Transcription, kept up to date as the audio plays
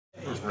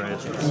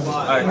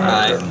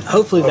Alright,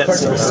 hopefully that's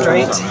still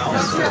straight.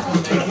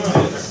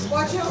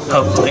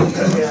 Hopefully.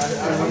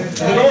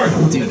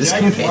 Dude, this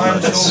Kincaid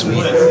mode is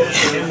sweet.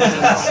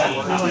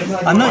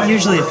 I'm not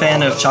usually a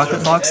fan of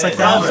chocolate box like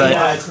that,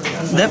 but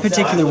that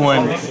particular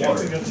one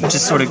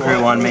just sort of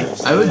grew on me.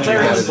 I would drink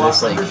out of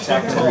this like every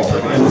time.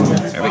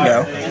 There we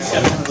go.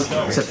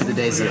 Except for the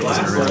days that it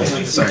wasn't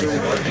around. Sorry.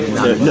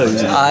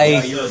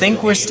 I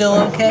think we're still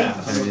okay.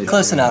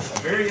 Close enough.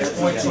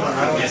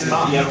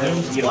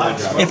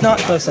 If not,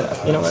 close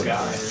enough. You know what?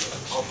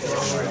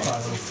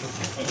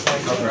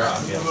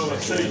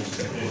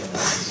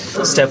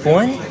 Step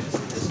 1,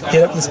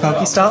 hit up this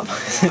Pokestop.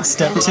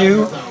 Step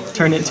 2,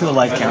 turn it to a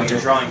life counter.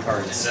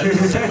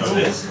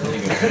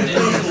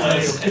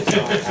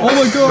 Oh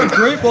my god,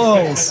 great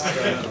balls!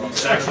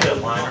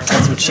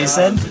 That's what she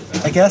said,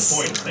 I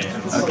guess?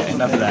 Okay,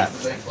 enough of that.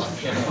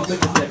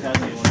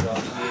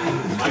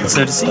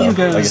 So to see who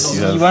goes,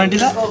 you want to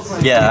do that?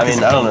 Yeah, I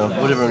mean, I don't know.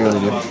 Whatever you want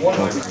to do.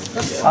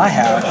 I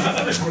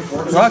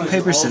have rock,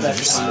 paper,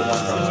 scissors.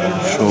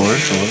 Sure.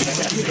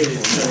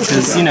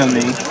 Because you know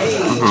me.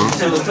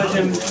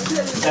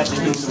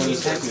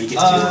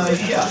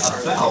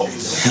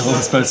 Hell,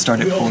 let's both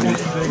start at 40.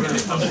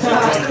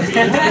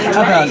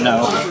 How about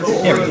no?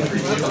 There we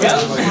go.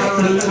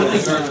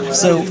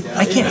 So,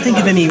 I can't think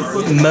of any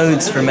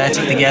modes for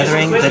Magic the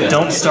Gathering that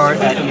don't start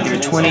at either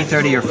 20,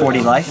 30, or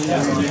 40 life.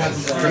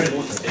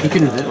 You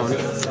can invent one.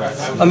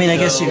 I mean, I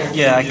guess you...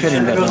 Yeah, I could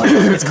invent one.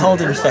 It's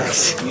called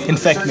Infect.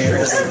 Infect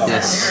mirrors.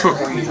 Yes.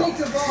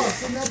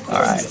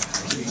 Alright.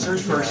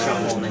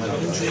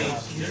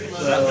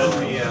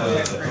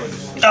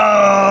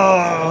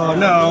 Oh,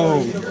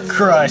 no!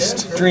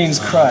 Crushed. Dreams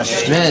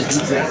crushed. Man,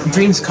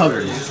 dreams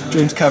covered.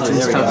 Dreams covered.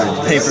 There we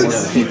go. Paper.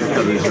 Paper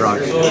covered is rock.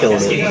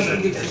 Killing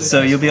it.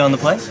 So you'll be on the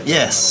play?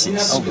 Yes.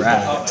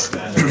 Alright.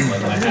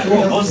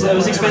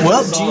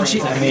 Well,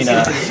 GG. I mean,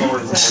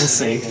 we'll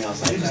see.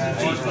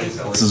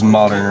 This is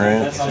modern,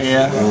 right?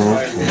 Yeah.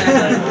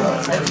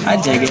 I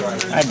dig it.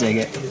 I dig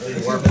it.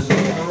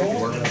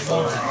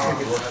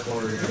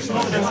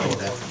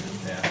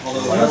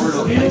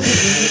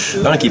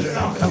 I'm gonna keep it.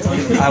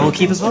 I will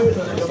keep as well.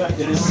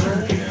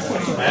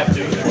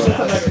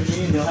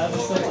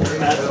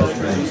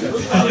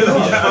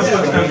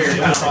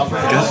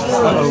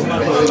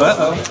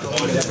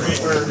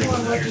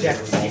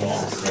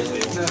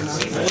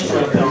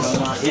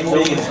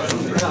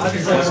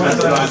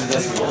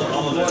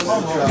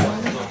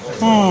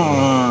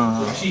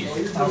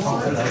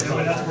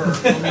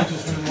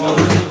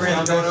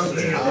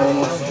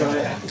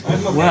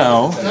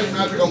 Well,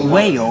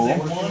 whale.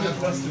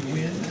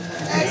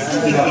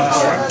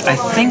 I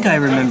think I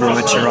remember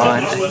what you're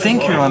on. I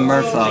think you're on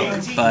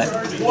Merfolk, but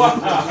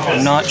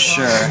I'm not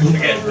sure.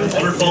 Again,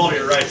 never fall to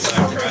your right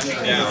side,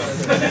 crashing down.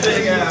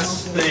 Big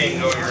ass thing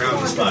going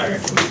around the spire.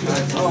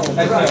 It's not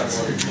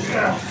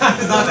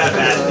that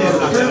bad.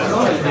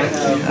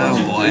 Oh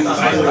boy.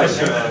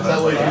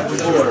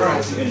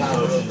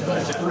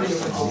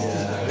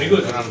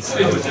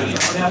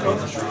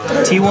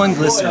 T1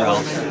 Glistener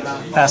Elf.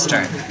 Pass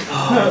turn.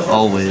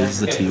 Always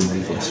the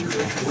T1 Glistener.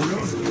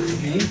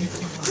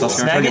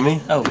 Snag it?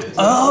 Oh.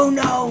 Oh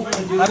no!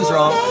 I was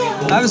wrong.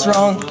 I was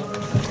wrong.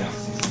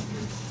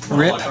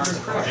 Rip.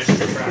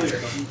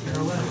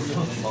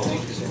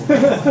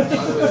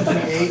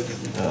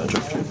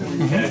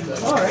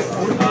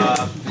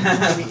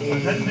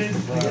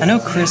 I know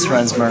Chris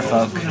runs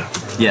Merfolk.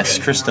 Yes,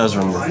 Chris does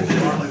run Merfolk.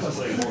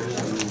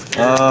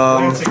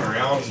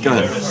 Go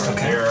ahead.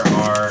 There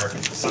are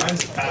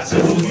signs of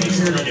passive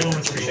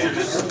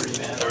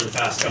over the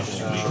past couple of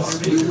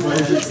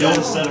weeks. The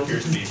old set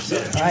appears to be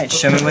set. Alright,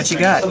 show me what you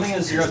got. Good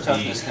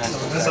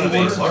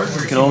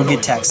old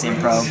Gitaxian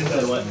Probe.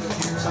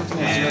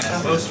 And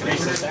most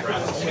recent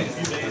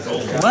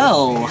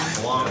Well,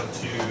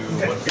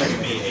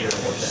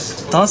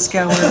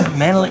 Thought-Scour,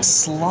 Manalik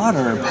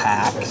Slaughter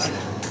Pact,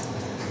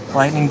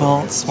 Lightning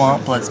Bolt,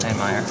 Swamp, Bloodstained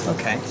Mire.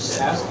 Okay.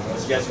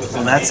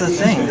 Well, that's a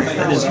thing.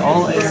 That is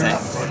all a thing.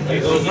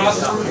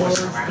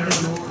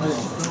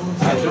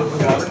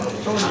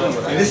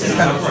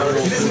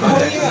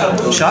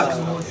 Shock?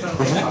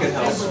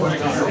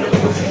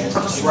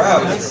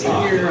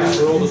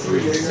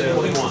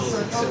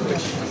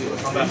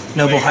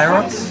 Noble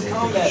Hierarch?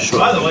 Sure.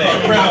 By the way,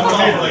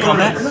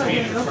 Combat?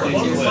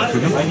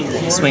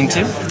 Swing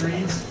 2?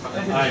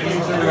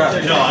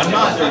 no, I'm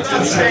not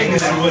saying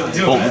that I wouldn't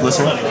do it. Bolt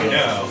Glistener?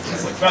 No.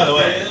 By the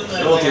way,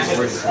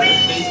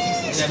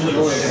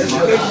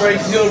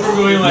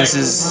 This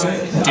is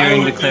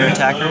during declare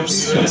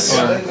attackers?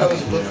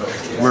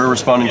 We're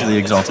responding to the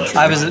Exalted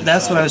Tree.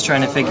 That's what I was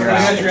trying to figure out.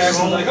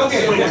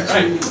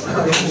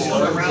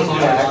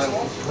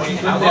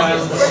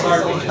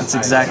 That's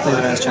exactly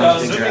what I was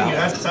trying to figure you out.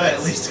 have to tie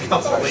at least a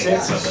couple of weights.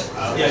 It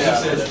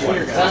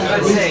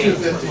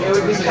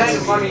would be kind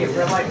of funny if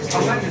we're like,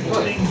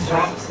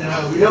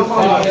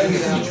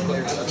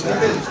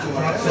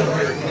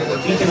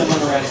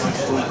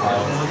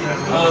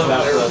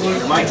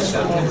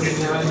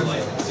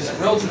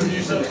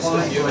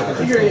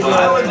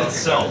 island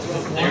itself,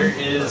 there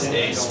is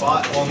a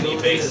spot on the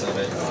base of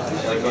it,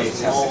 like a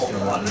small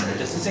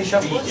Does it say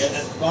shuffle?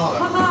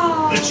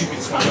 that you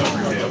can swing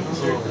over to.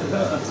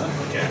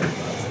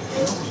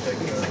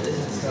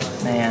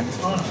 Man.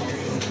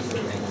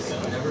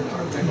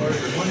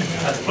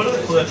 At the foot of the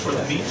cliff where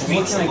the beach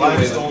meets the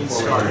limestone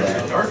scar,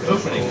 a dark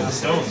opening in the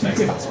stone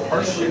is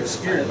partially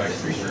obscured by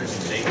creatures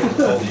and naked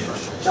foliage.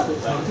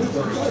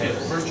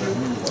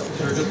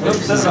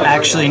 This is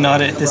actually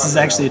not it. This is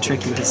actually a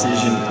tricky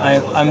decision.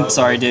 I'm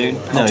sorry, dude.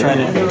 I'll try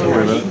to. Don't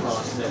worry about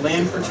it.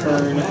 Land for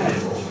turn.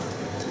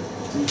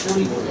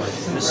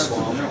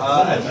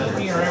 And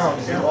looking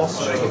around, you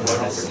also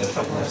notice a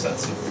couple of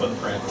sets of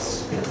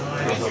footprints. You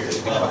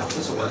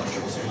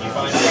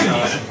find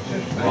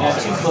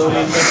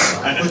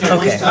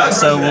Okay,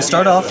 so we'll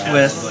start off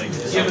with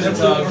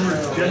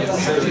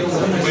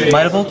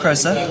Might of Old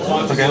Krosa.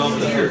 Okay.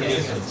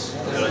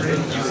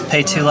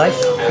 Pay 2 life,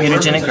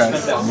 Mutagenic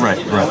Growth.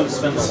 Right, right.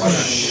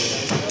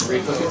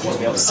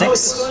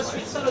 6.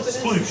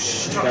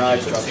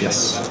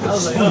 Yes.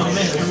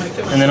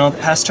 And then I'll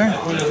pass turn. I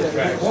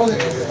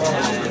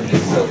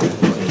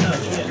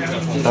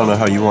don't know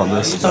how you want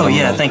this. Oh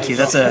yeah, thank you.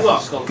 That's a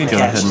good Go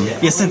catch. ahead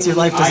and- Yeah, since your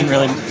life doesn't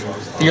really,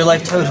 your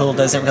life total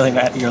doesn't really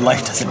matter. Your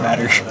life doesn't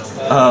matter.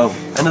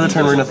 End of the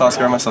turn, we're gonna Thought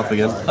Scar myself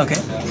again. Okay.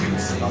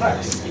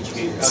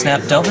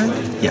 Snap Delver.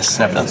 Yes,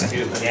 snap down.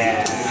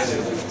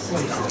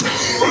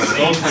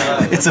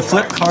 It's a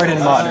flip card in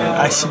Modern.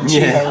 I should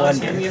cheat. Yeah. I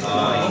wonder.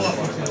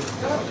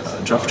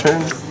 Drop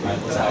turn.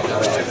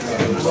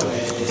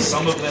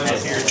 some of them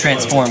appear to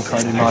Transform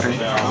card in Modern.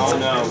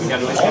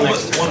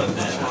 almost one of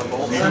them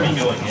will be going in.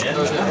 You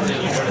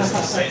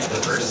notice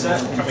the first set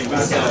coming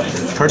back out.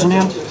 Cards in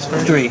hand?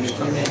 3.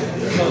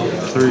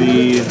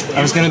 3.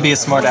 I was gonna be a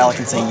smart aleck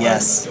and say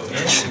yes.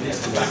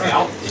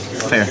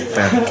 Fair,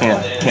 fair.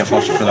 Can't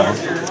fault you for that one.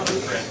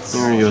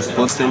 We're gonna go with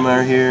Bloodstained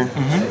Mire here.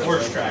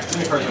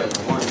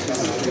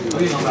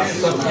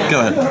 Go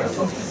ahead.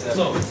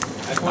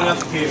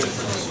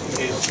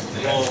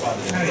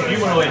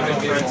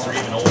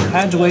 I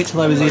had to wait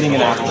till I was eating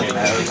an apple.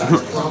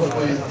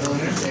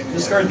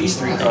 Discard these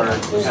 3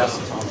 cards.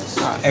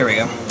 There we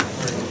go.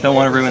 Don't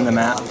want to ruin the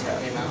map.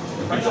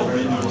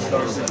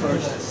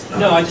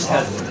 No, I just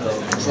had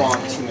drawn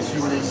too many.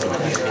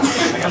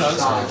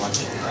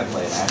 I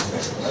played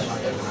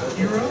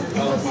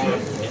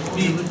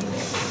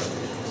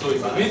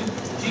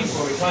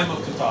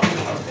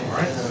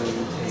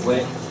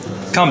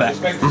Combat.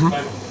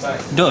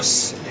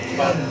 Dos.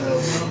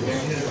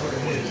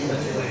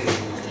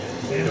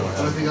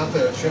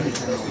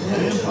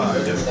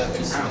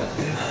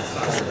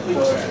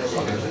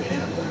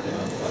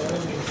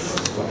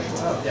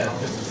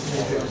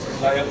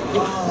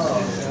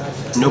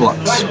 No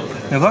blocks.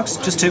 No box,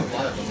 just 2.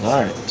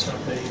 Alright.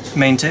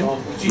 Main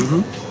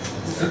 2.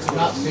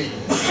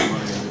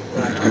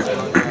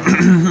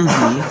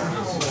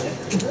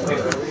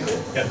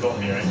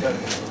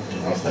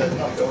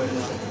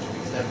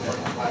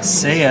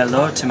 Say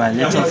hello to my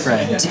little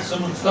friend.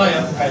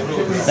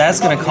 That's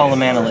gonna call a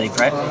mana leak,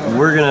 right?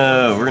 We're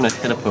gonna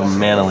hit up a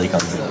mana leak on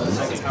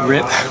that.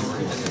 Rip.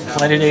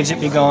 Blighted Agent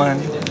be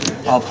gone.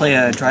 I'll play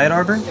a Dryad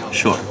Arbor.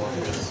 Sure.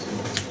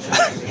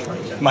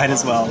 Might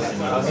as well.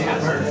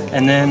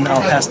 And then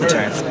I'll pass the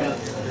turn.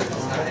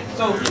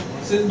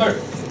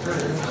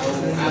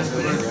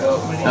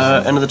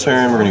 End of the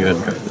turn, we're gonna go ahead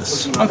and grab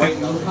this. Okay.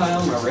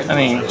 I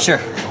mean, sure.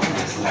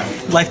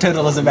 Life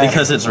total doesn't matter.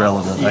 Because it's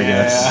relevant, I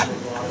guess.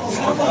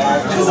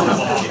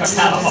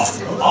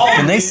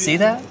 Can they see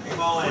that?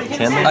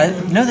 Can they? I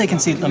know they can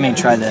see. Let me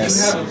try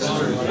this.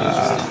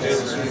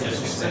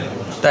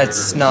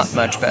 That's not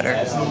much better.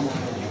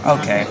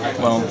 Okay,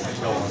 well,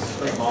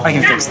 I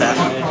can fix that.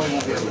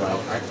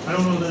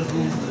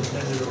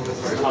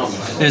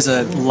 There's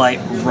a light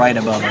right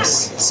above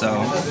us, so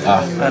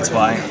that's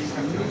why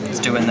it's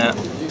doing that.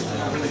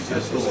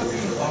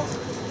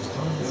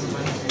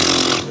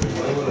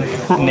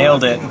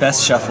 Nailed it.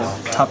 Best shuffle.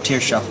 Top tier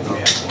shuffle.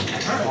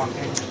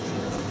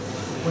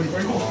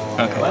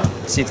 Okay,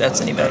 see if that's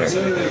any better.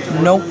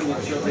 Nope.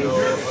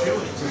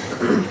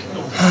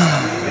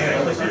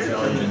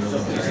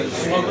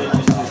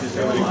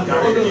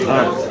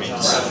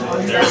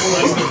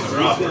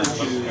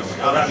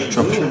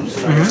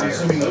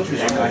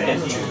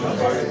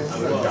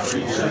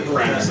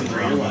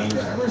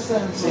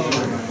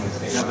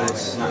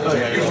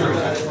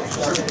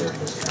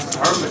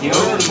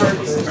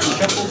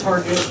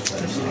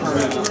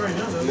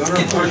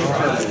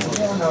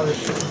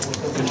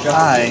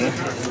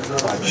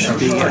 I should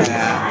be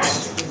at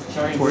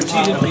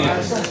 14.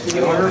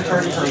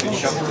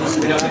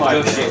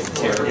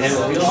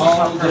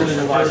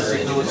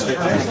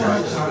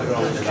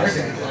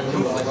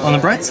 On the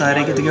bright side,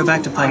 I get to go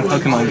back to playing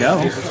Pokemon Go.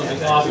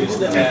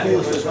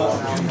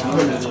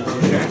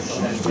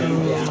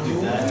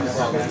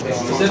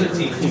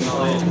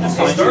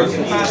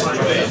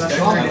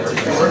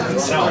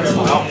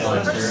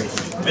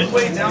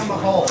 Midway down the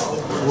hall,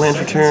 Land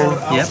return.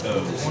 Yep.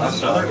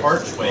 another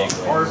archway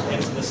carved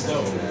into the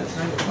stone.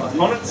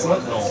 Opponent's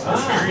sentinel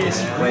has various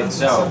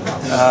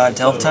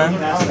Delve time.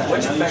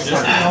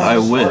 I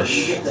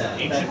wish.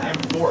 ancient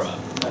amphora.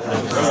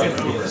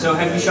 So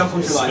have you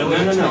shuffled your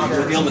life? No.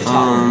 Reveal the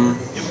top.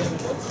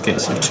 Okay,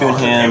 so 2 in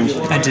hand.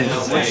 I do.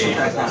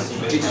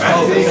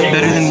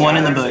 Better than 1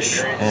 in the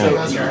bush. And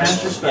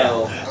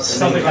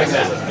Something like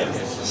that.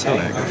 so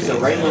aggravating. So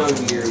right now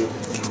you're...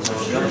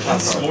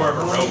 It's more of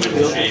a Roman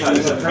shape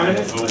as a kind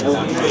of oval. I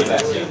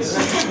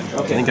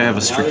think I have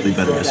a strictly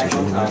better decision.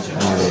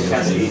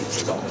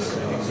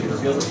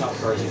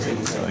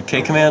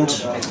 K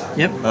command.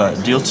 Yep.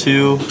 Deal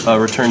 2,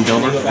 return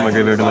Delver from my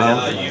graveyard to my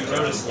hand. You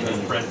notice the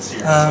threads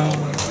here.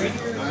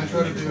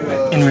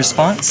 In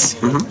response,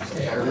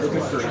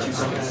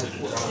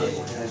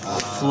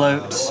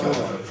 float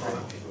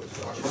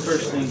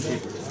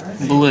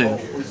blue.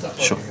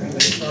 Sure.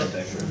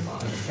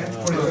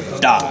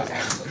 Die.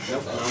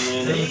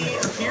 They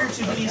appear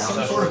to be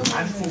some sort of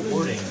magical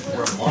wording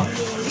for a block.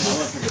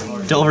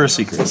 Delver of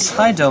Secrets.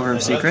 Hi, Delver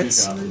of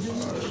Secrets.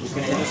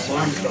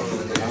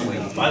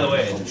 By the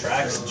way, the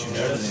tracks that you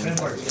notice,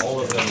 all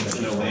of them is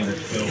no longer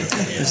filled.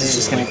 This is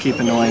just going to keep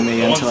annoying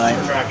me until I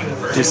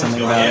do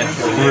something about it.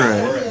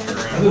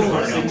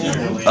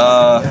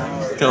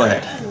 Right. Go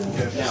ahead.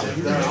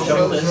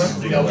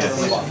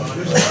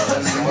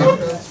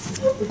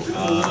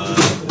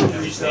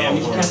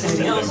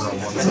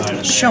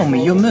 Show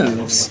me your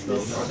moves. Got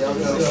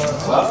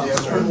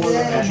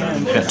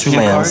 2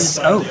 lands.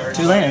 Oh,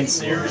 2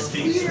 lands.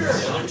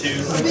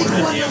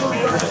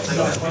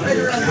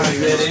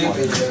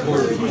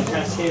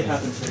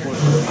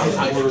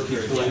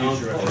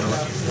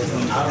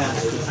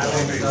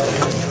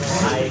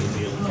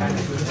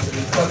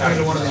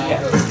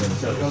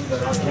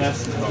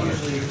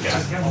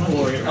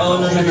 Oh,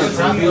 no.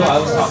 I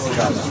was talking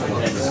about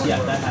yeah,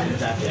 that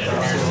happens after.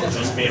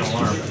 Just being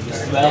alarmed.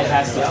 Spell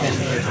has to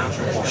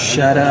finish.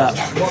 Shut up.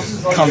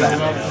 Combat.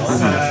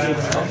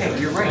 Okay,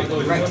 you're right.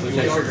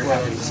 That trigger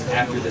happens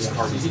after this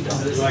card is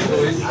done.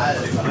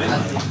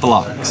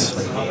 Blocks.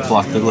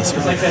 Block the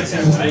Glistener.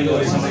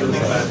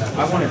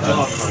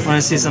 Want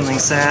to see something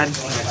sad?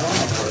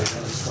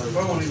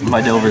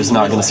 My Delver is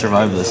not going to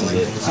survive this, is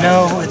it?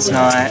 No, it's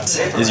not.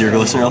 Is your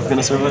Glistener Elf going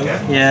to survive?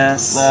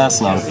 Yes. That's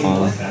not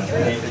fun.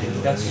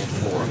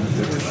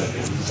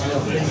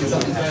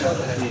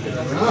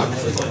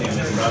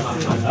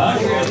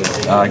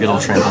 Good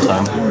old trample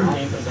time.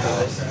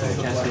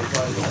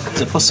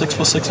 Is it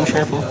 +6/+6 in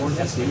trample?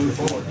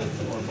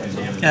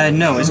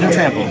 No, it's no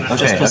trample. Okay,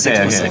 Just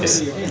okay.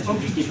 +6/+6.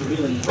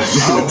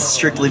 It's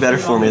strictly better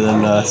for me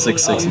than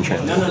 6/6 in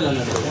trample.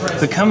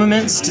 Become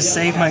immense to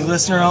save my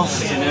Glistener Elf.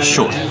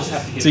 Sure.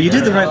 So you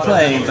did the right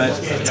play, but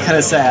it's kind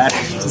of sad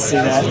to see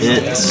that.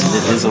 It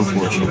is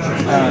unfortunate.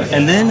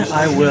 And then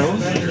I will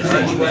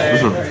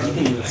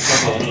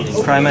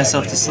cry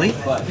myself to sleep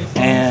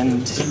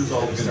and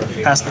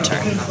pass the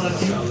turn.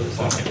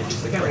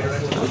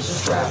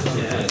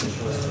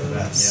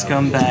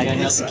 Scumbag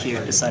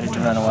execute decided to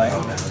run away.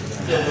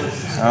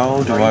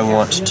 How do I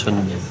want to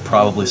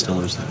probably still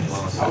lose them?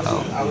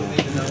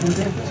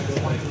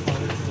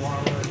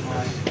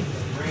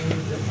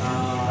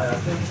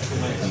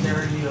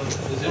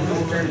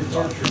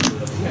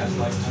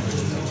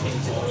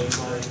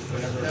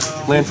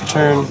 Land for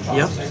turn.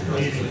 Yep.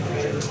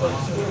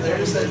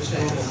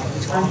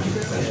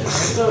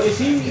 So if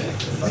he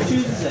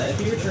chooses that, if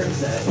he returns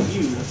that,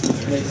 you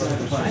make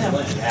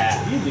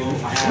sacrifice. You do.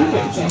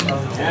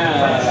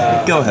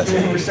 Go ahead.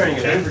 We're starting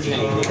at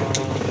everything.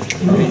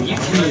 And you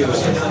can do it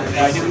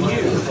by doing you.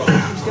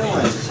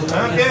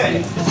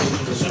 Okay.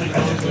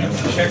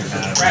 Check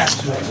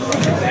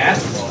that.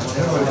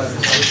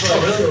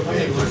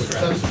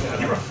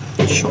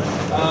 Sure.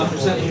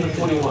 Percentage of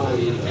 21.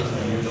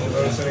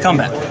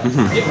 Combat.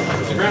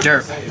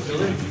 Derp.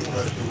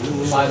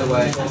 By the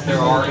way, if there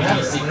are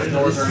any secret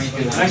doors or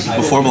anything.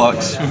 Before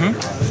blocks.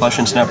 Flash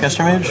and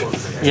Snapcaster Mage.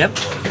 Yep.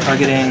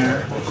 Targeting.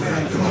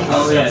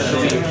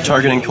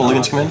 Targeting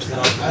Kolaghan's command.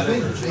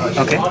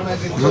 Okay.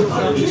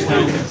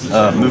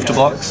 Move to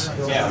blocks.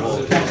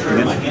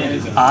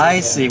 I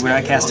see. We're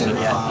not casting it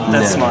yet.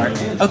 That's No. smart.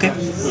 Okay.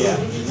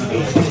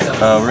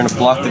 We're going to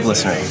block the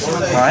Glistener.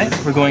 Alright.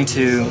 We're going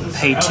to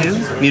pay 2.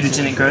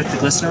 Mutagenic Growth, the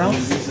Glistener Elf.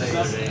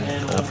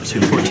 For 2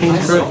 to 14,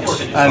 correct?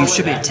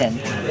 Should be at 10.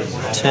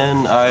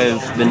 10,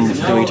 I've been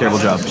doing a terrible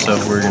job, so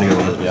we're going to go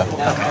with it, yeah.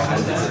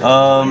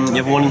 You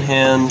have 1 in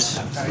hand.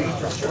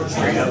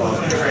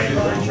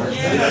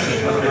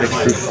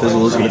 Hexproof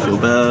Fizzle is going to feel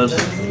bad.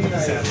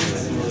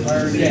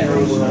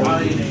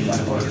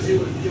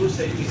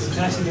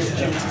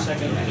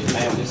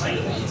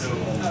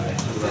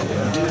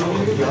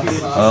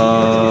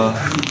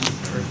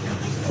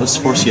 Let's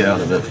force you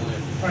out of it.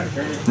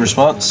 In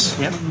response,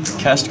 Yep.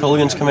 cast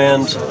Kolaghan's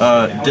command,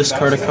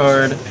 discard a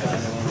card,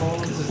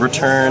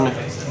 return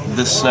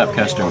this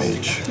Snapcaster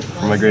Mage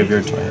from my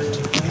graveyard to my hand.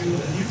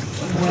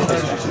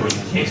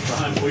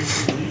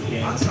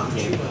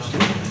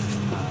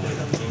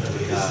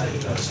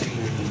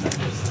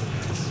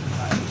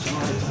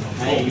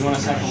 Hey, you want a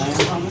second land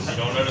from us? I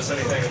don't notice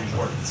anything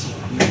important.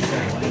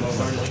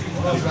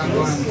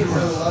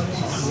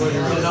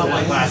 Not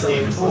like last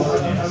game.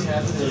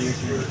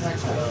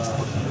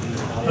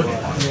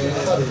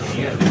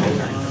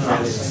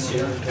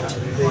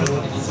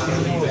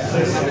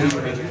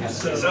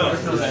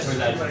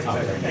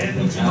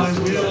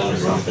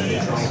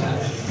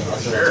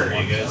 Sure,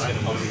 you guys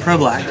gonna move. Pro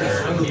black.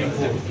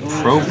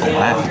 Pro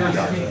black.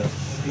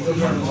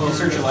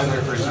 Search your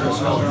library for a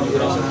spell. You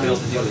could also fail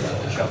to deal with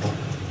that shuffle.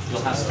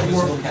 You'll have to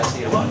still cast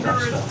the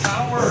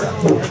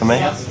Come in.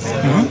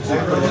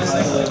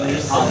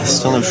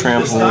 Still no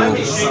trample. No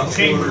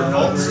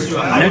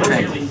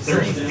trample.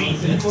 30 feet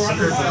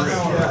under the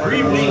roof.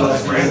 3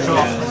 wings branch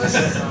off.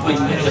 One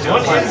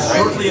end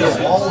shortly a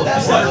wall of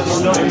blood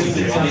stone, and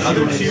the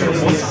other 2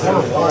 one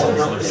core wall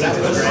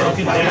that's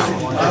broken down.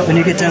 When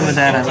you get done with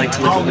that, I'd like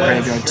to look at the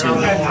graveyard too.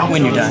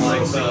 When you're done.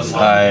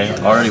 I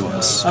already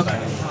was. Okay.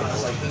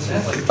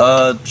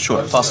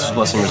 Sure. Apostle's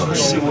Blessing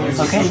results.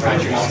 Okay.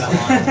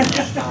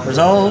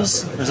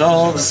 Resolves.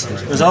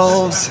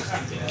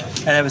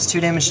 And that was 2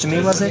 damage to me,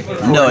 was it?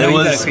 No, it you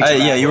got a was. creature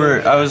Yeah, you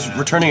were. I was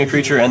returning a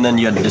creature, and then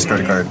you had to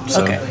discard a card.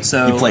 So Okay,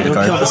 so you played a you'll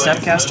card. kill the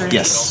Snapcaster?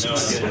 Yes.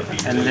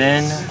 And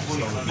then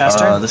pass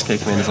turn? This K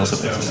command is also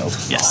exiled.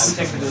 Yes.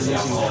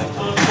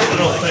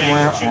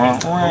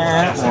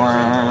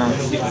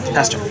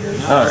 Pass turn.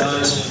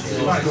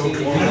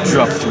 Alright.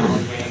 Drop turn.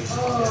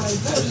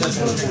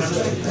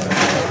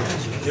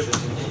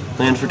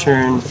 Land for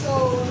turn.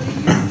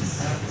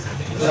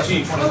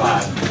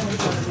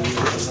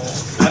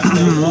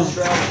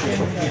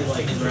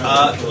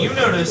 You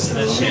notice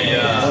that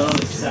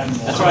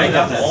that's why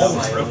that wall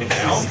was broken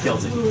down.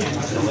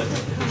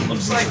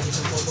 Looks like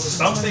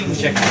something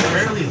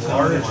fairly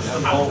large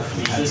out.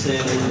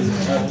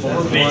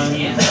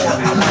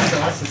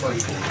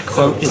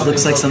 Quote, it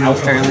looks like something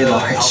fairly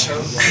large.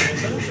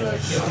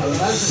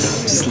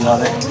 Just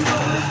love it.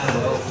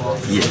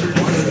 Yeah.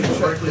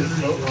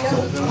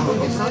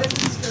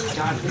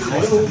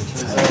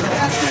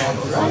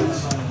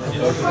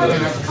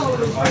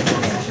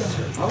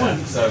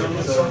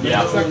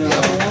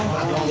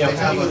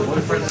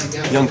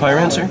 Young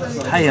Pyrancer?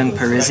 Hi, young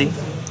Parisi.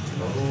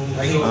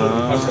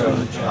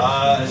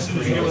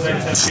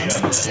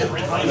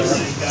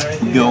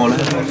 Go on it.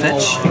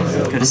 Fetch.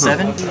 Go to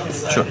 7.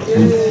 Sure.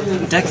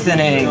 Deck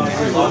thinning.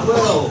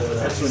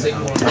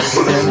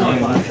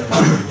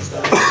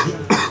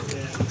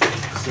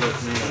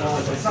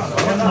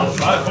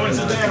 5 points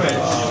of damage.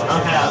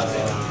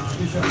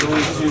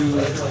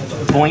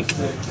 Boink.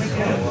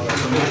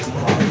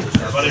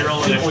 Everybody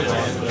roll initiative.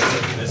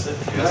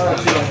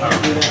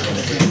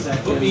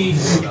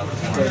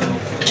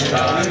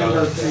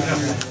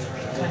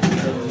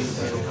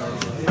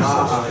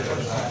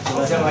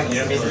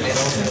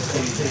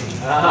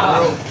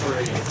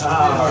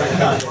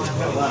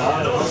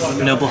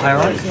 Noble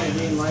Hierarch.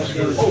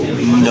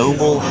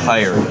 Noble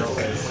Hierarch.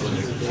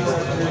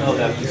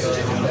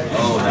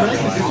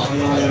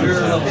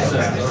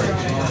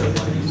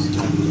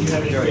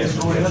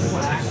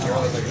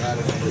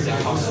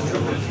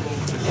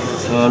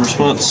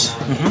 Response.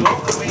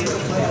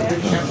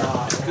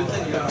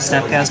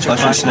 Snapcaster.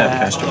 Flash and Black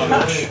Snapcaster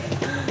damage.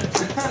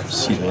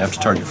 Excuse me, I have to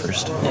target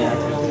first.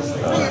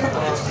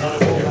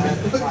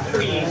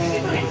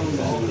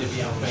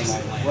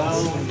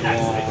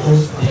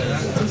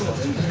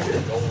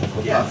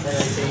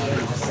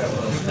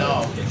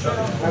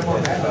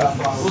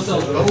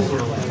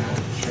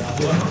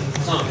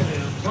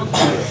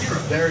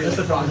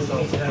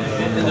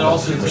 And then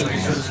also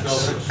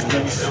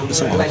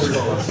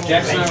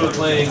Jackson and I were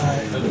playing.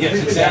 Yes,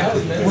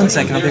 exactly. 1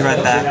 second, I'll be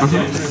right back.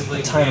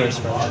 Timer's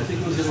running.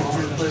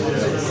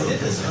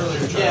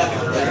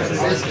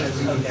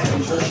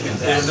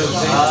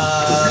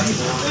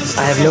 I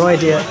have no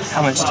idea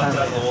how much time.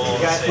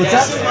 What's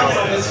that?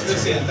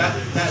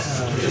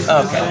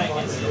 Okay.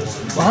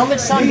 Well, how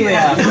much time do we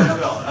have?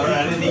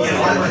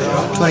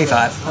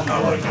 25.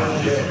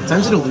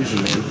 Time's an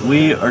illusion, man.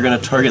 We are going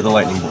to target the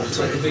lightning bolt.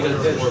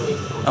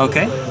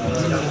 Okay.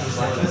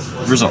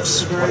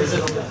 Results.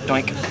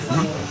 Doink.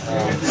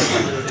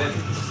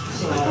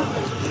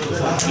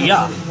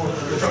 Yeah.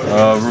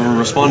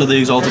 Respond to the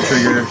exalted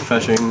trigger,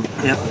 fetching.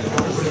 Yep.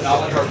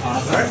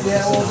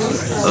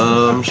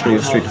 I'm just going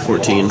to go straight to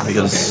 14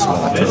 because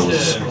well, total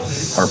is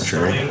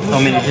arbitrary.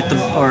 Want me to hit the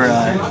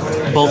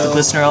bolt the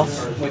Glistener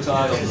Elf?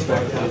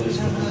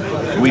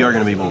 We are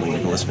going to be bolting the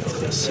Glistener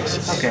Elf. Yes.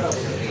 Okay.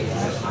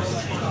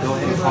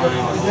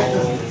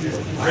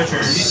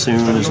 As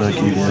soon as I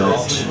can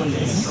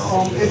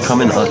get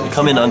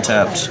come in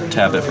untapped,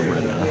 tap it for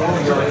red mana.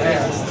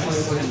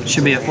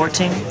 Should be a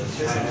 14.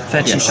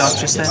 Fetch and shock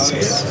just then.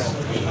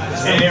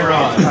 Hey,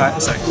 Ron.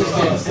 Alright, sorry.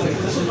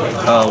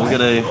 We'll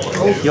get a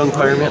young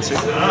pyromancer.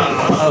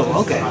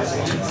 Oh, okay.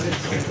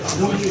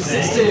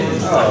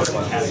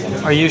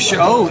 Are you sure?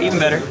 Oh, even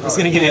better. He's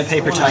gonna give me a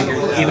paper tiger.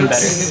 Even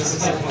better.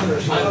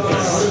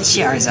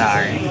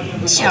 Charizard.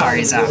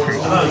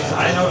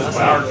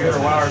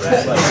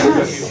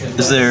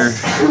 Is there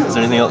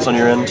anything else on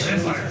your end?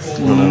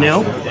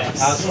 Nope.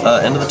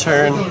 End of the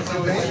turn,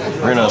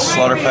 we're gonna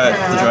slaughter pack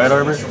the Dryad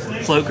Arbor.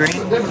 Float green.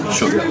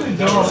 Sure.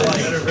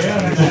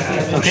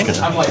 Okay.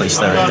 Just gonna place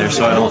that right there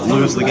so I don't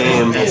lose the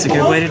game. That's a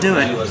good way to do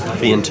it.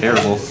 Being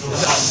terrible.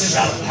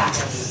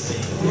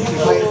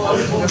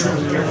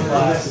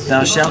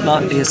 Thou shalt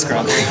not be a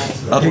scrub.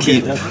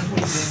 Upkeep.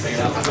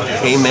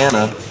 Hey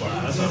mana.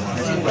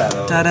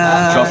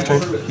 Ta-da! Draw for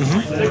turn.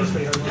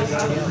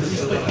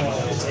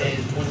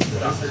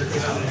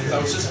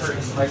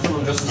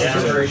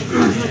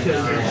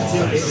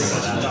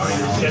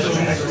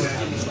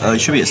 You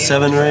should be at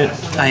 7, right?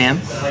 I am.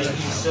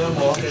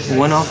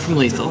 1 off from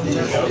lethal.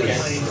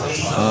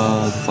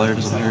 The flyer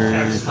doesn't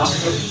hurt.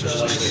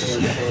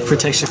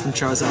 Protection from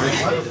Charizard.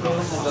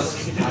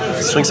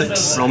 Swing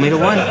 6. Roll me to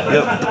 1.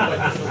 Yep.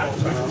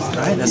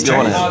 Alright, that's Go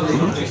on turn.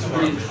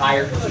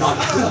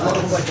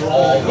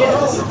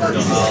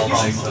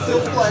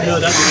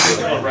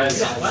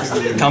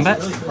 Combat?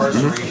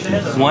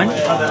 1.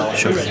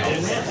 Sure.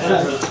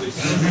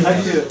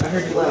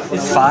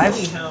 5.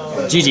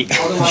 GG.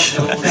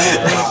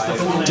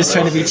 Just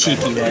trying to be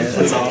cheeky there,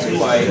 that's all.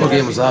 What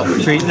game was that?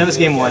 3, that was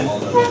game 1.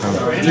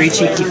 3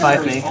 cheeky,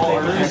 5 me.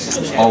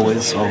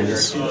 Always.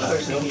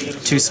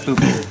 2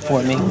 spoopy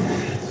for me.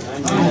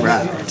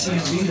 Alright.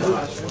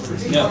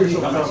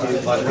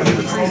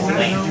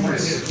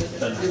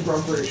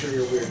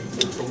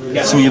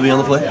 So you'll be on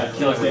the play?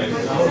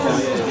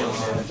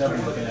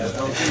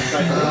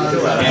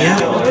 Yeah.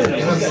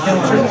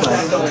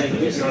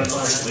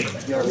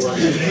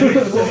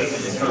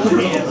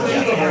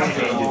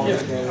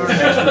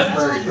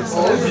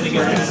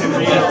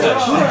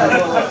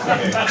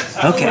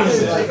 Okay.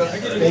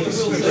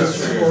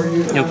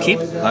 You'll keep?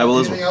 I will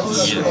as well.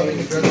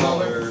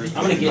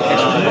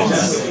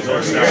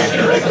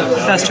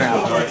 Fast turn.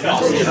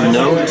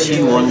 No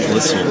T1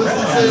 Glistener.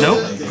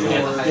 Nope.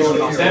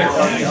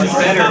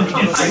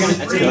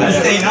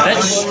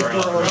 Fetch.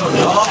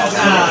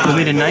 Move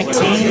me to 19.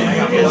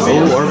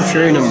 Oh,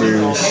 arbitrary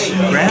numbers.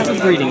 Grab a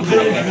breeding pool.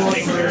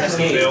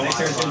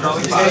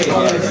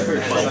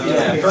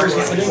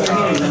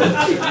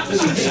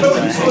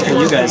 What are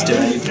you guys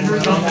doing?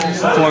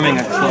 Forming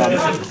a club.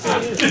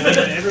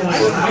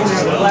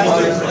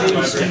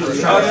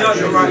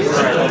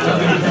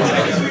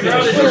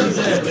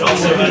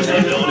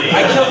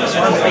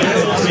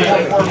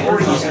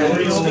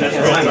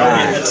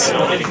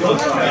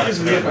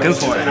 Go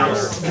for it.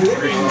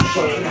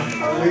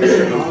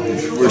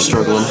 We're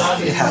struggling.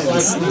 It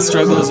happens. The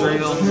struggle is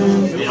real.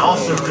 He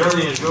also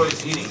really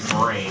enjoys eating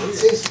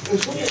brains.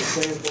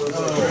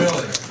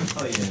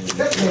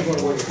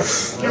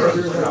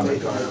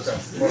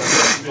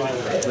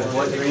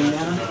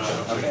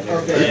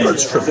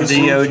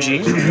 The OG.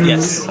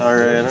 Yes.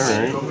 Alright.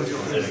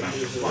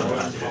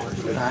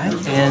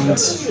 Alright, and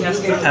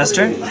pass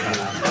turn.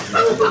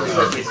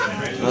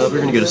 We're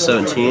gonna go to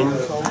 17.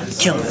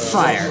 Kill with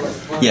fire.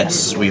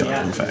 Yes, we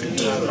are, in fact.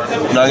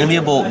 Not gonna be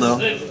a bolt, though.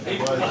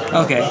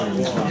 Okay.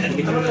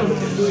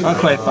 Not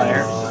quite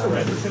fire.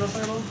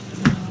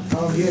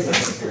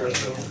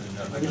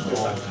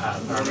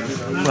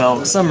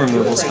 Well, some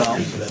removal spell.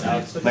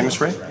 Magma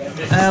Spray?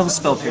 We'll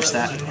spell pierce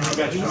that.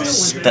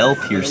 Spell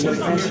piercing.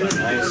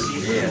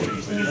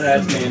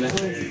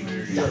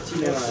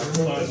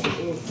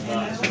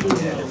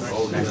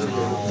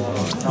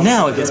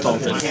 Now it gets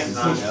bolted.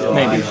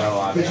 Maybe.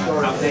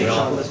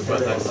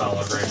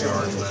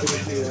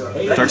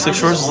 Dark Six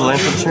Shores is the land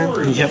for the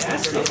turn? Yep.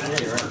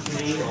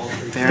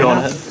 Fair Go on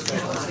enough. ahead.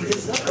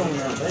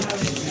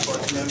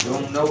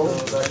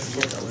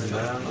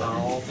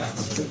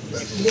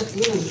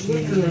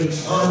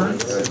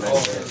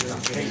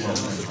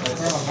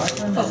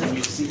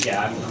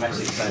 Yeah, I'm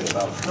actually excited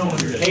about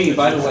it. Hey,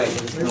 by the way,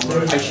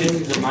 I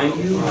should remind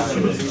you,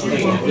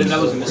 hey, that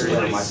was a mistake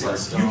on my part.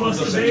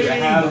 I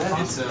have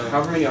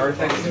however many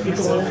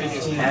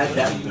artifacts had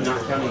that,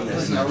 not counting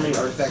this, however many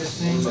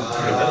artifacts.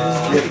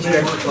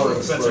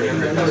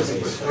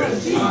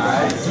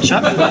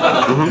 Shot.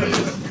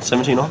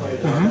 17 all?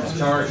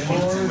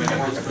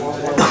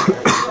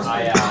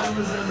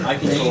 I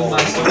control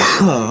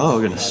Oh,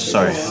 goodness.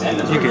 Sorry.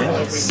 You're good.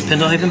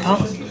 Pendelhaven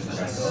Pump.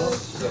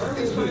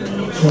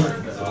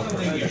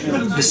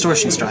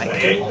 Distortion Strike.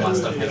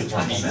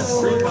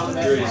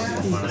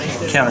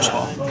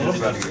 Counterspell.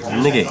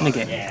 Negate.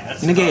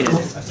 Negated.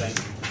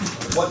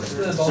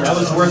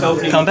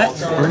 Combat.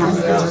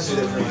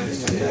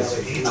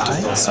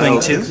 Swing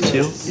 2.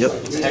 2? Yep.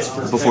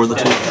 Before the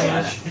 2.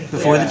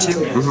 Before the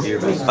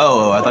 2.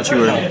 Oh, I thought you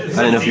were... I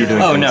didn't know if you were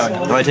doing Oh, things. no.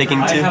 Am I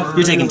taking 2?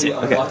 You're taking 2.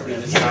 Okay.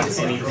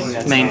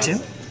 Main 2.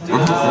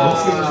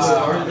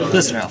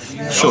 Glistener Elf.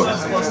 Sure.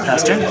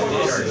 Pass turn.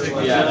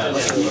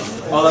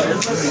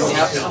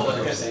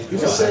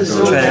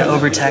 Try to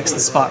overtax the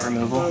spot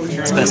removal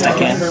as best I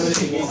can.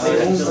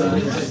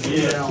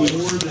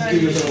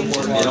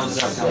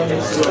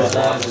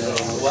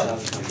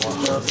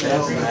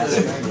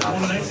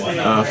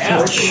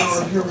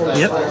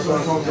 Yep.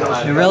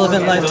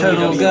 Irrelevant life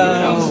total,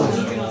 go!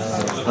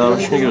 I'm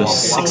just gonna go to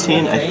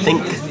 16, I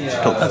think.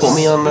 Don't quote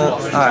me on that.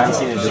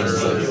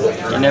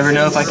 Alright. You never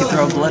know if I could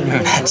throw a Blood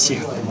Moon at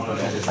you.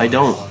 I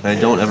don't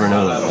ever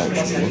know that,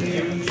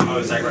 actually.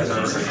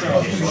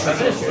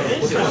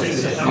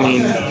 I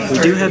mean, we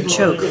do have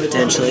choke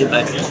potentially,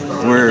 but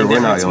We're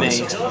not going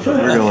made. to.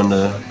 We're going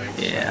to.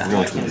 Yeah, We're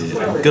going to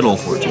the good old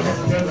fortune.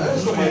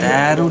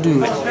 that'll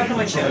do it.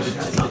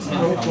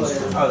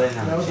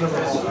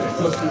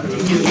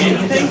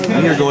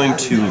 We are going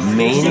to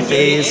main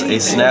phase a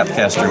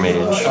Snapcaster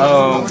Mage,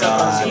 Oh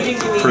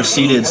god.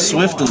 preceded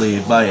swiftly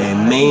by a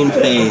main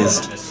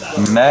phased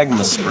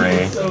Magma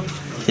Spray,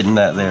 hitting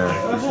that there.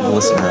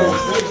 Glistener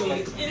Elf.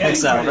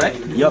 Exile, right?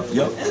 Yup.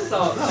 You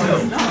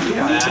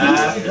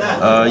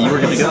were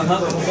good to go.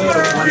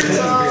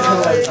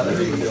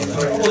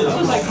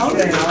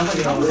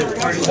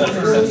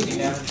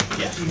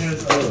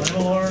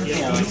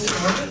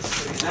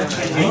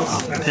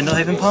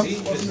 Pendelhaven Pump?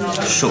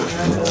 Sure.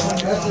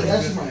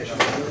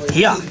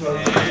 Yeah.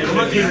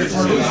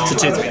 It's a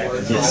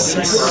 2-3. Yes.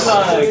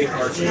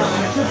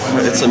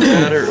 It's a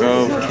matter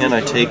of can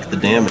I take the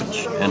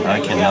damage, and I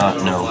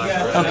cannot. No.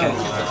 Okay.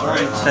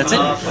 That's it.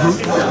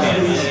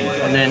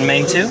 And then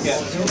main 2.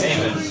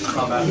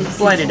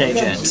 Blighted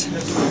Agent.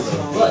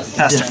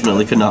 Pass turn.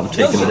 Definitely could not have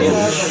taken the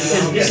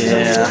damage.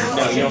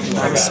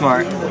 Yeah.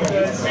 Smart.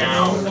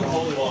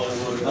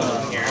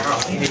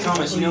 Hey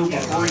Thomas, you know,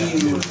 before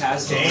you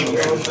pass the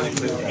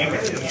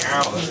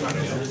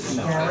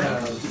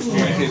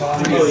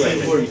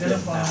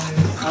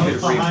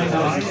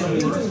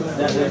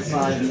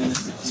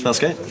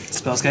Spellskite?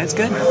 Spellskite's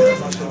good.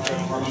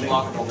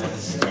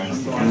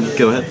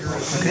 Go ahead.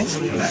 Okay.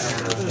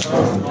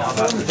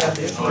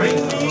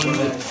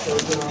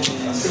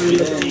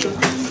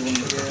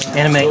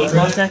 Animate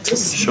Inkmoth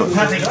Nexus. Sure.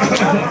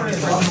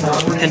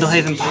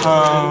 Pendelhaven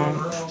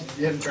Pump.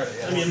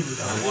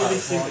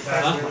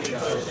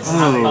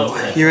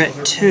 Oh, you're at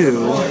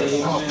 2.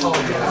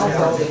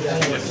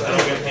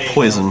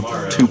 Poison.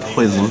 2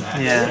 poison.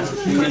 Yeah.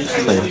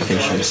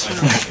 Clarifications.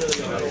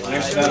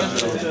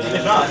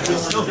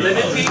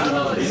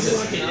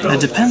 It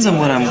depends on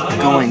what I'm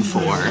going for.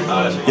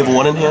 You have a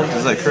 1 in hand?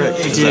 Is that correct?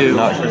 I Is do. that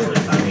not correct?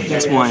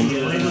 It's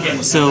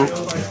 1. So,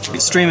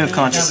 Stream of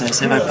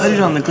Consciousness. If I put it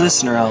on the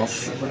Glistener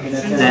Elf,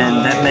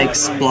 then that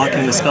makes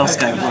blocking the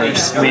Spellskite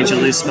worse. It means you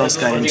lose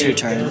Spellskite in 2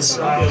 turns.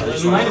 If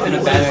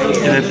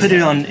I put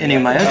it on any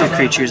of my other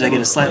creatures, I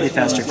get a slightly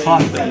faster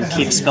clock, but you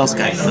keep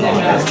Spellskite for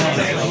longer.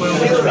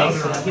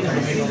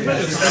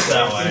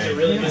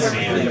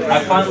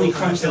 I finally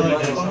crunched the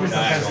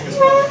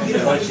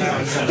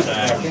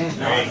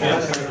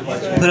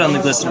Put it on the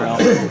Glistener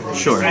Elf.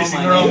 Sure.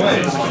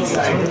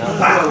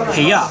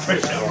 Hey, yeah.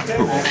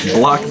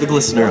 Block the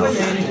Glistener Elf.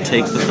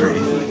 Take the 3.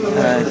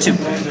 2.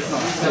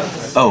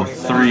 Oh,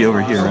 3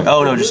 over here.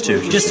 Oh, no, just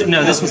 2. Just,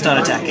 no, this one's not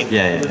attacking.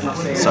 Yeah.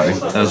 Sorry.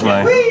 That was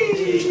my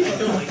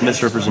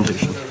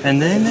misrepresentation. And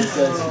then,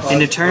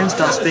 end of turn,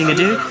 stops being a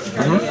dude.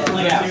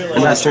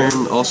 And last turn,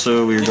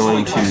 also, we are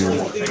going to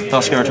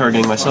Toscar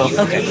targeting myself.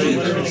 Okay.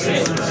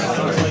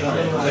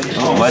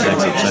 Oh, my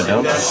deck's upside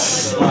down.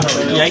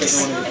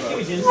 Yikes.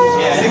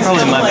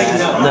 Probably my bad.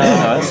 No,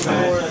 that's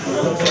fine.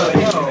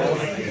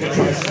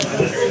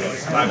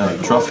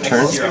 Draw for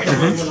turn.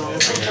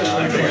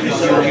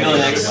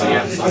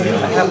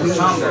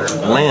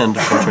 Land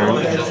for turn.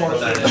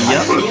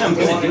 Yep.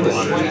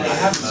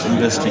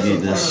 Investigate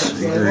this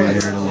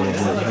graveyard a little bit.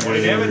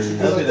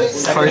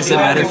 Cards that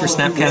matter for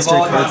Snapcaster,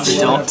 cards that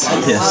don't.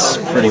 Yes,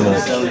 pretty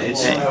much.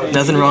 Hey,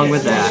 nothing wrong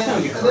with that.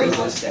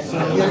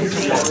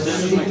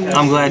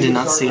 I'm glad I did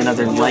not see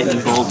another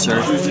Lightning Bolt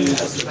or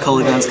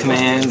Kolaghan's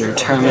Command or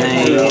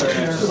Terminate.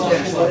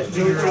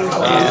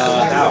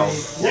 Yeah.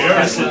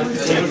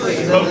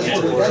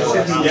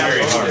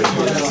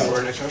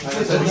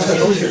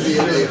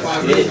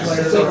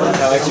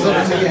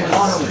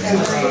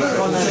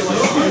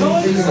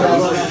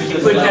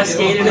 Put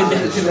Cascade in it,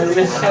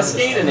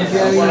 Cascade in it.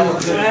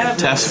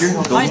 Tasker?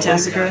 Hi,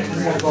 Tasker.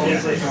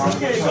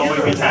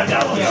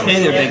 Hey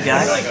there, big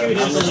guy.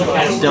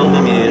 Dealt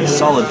me a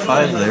solid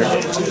 5 there.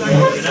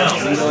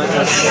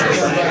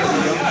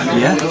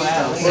 Yeah.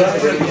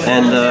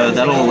 And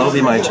that'll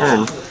be my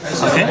turn.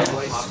 Okay.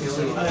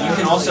 You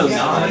can also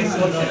not.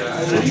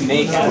 You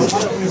may cast.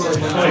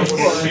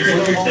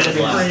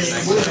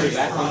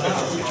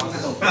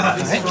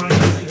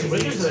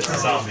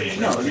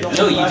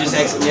 No, you just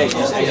exit. Yeah, you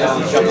just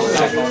shuffle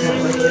back.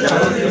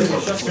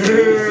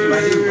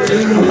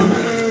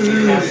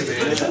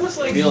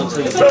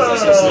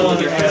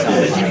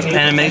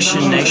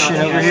 Animation Nation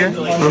over here.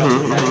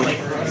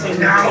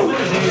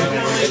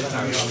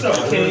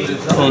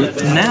 Well,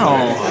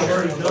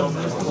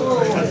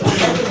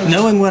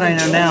 Knowing what I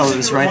know now, it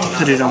was right to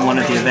put it on one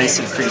of the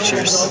evasive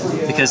creatures,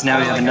 because now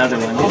we have another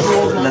one,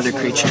 another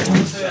creature.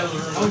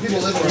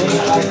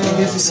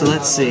 So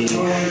let's see.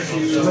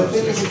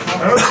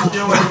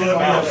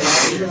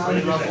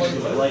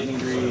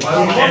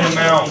 And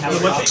amount.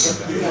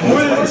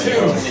 More than 2.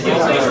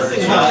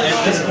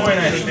 At this point,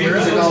 I think the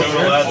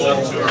total adds up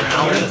to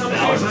around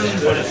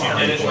 1,000. But if you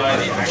did it by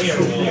the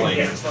actual,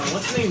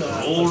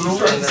 old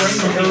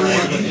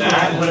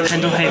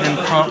Pendelhaven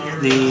pump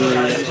the,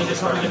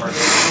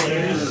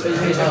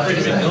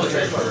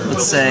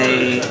 let's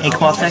say,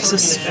 Inkmoth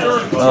Nexus.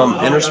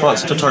 In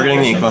response to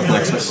targeting the Inkmoth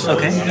Nexus,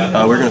 Okay.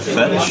 we're going to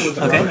fetch.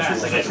 Okay.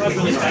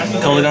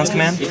 Kolaghan's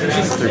command?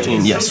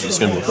 13, yes, it's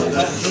going to be cold.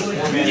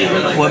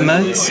 What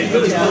modes?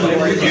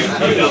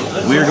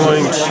 We're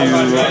going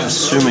to,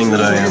 assuming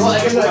that I am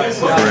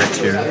correct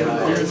here,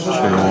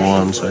 sure,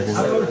 1 second.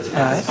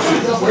 Alright.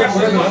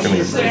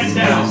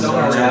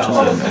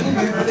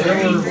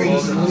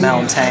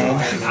 Mountain.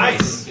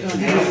 nice.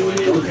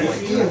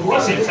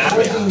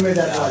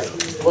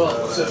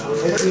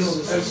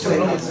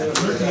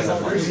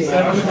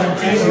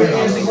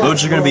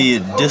 Modes are going to be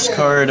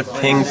discard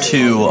ping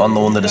 2 on the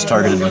one that is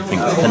targeted with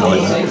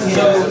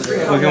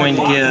Pendelhaven. We're going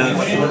to give...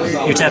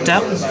 You're tapped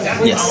out?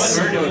 Yes.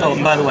 Oh,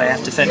 and by the way, I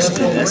have to fetch to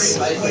do this.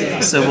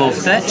 So we'll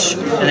fetch,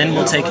 and then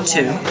we'll take 2.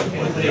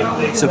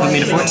 So put me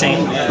to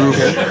 14.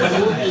 Okay.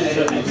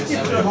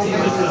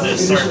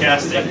 This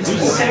sarcastic.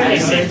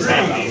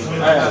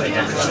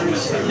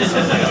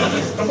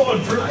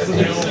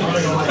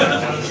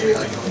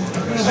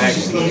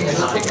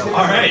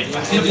 Alright.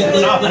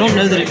 I don't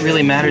know that it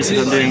really matters if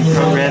I'm doing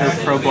pro-red or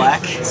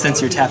pro-black,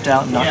 since you're tapped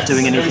out and not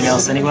doing anything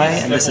else anyway,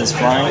 and this is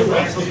flying.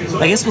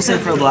 I guess we'll say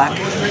pro-black.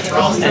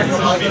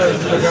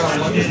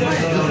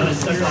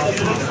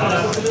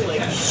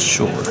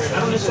 Sure.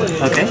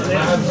 Okay.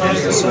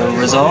 So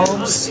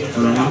resolves.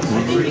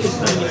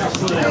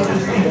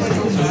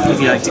 Would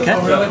you like to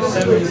cut?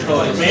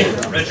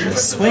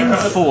 Swing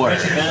 4.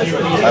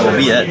 I will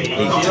be at 8. I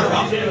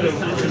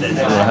don't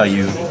know how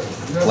you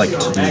like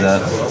to do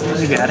that.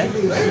 You got it.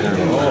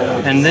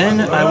 And then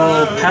I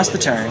will pass the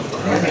turn.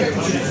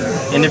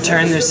 End of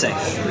turn, they're safe.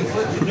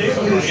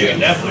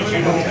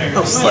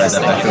 I'll slide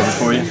that back over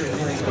for you.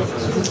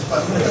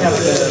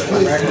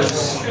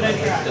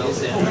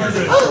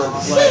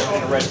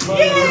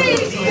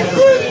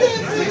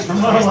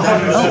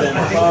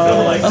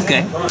 Oh,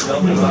 okay.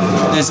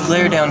 There's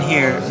glare down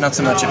here, not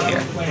so much up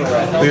here.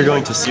 We are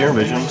going to Seer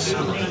Visions.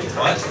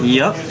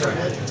 Yup.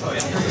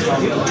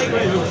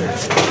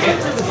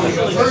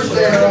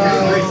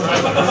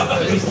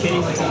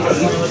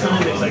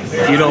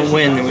 If you don't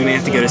win, then we may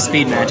have to go to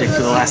Speed Magic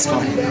for the last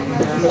one.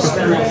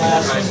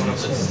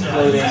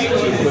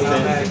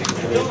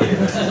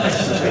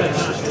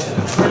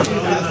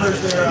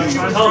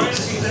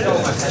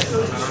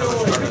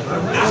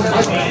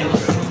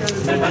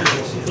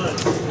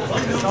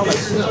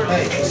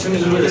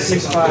 Assuming you were the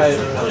 6'5"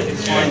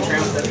 flying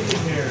tramp.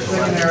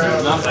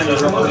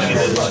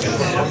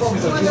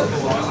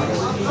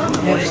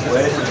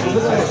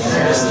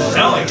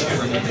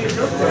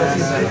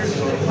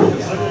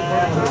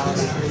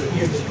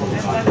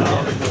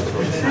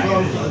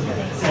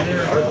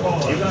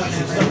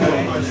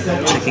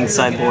 Checking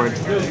sideboard.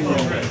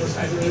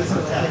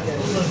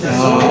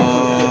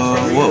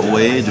 What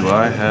way do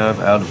I have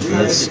out of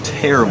this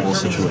terrible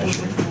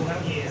situation?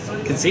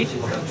 Concede?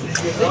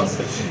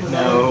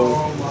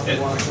 No.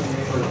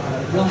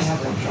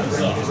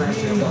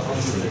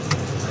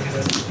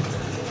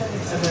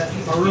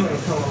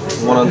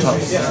 One on top.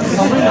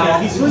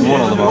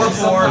 One on the bottom.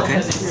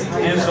 Okay.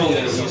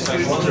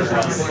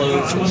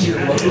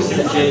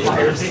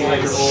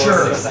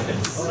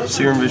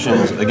 Serum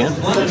Visions again.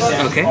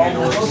 Okay.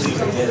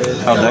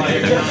 How'd that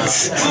get there?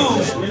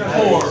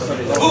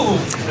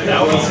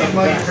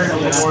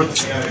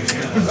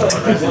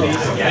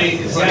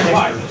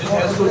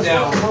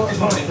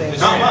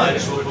 Not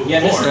much. Yeah,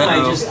 this is my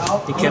just.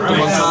 You kept him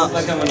on top.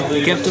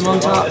 You kept him on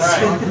top.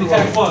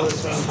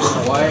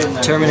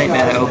 Terminate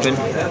mana open.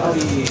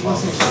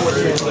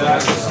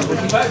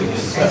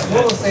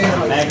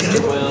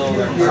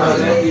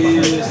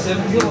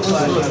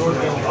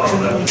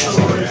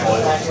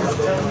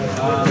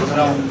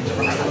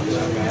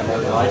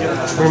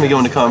 We're going to be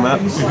going to combat.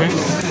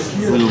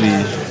 We'll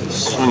be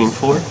swinging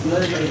 4.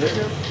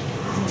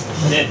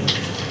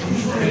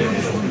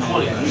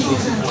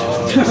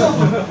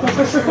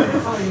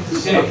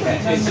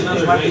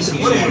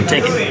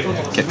 Take it.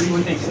 Okay.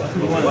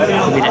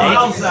 We'll be to 8.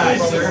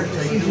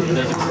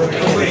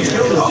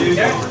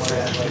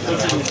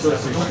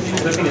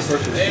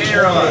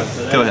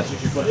 Go ahead.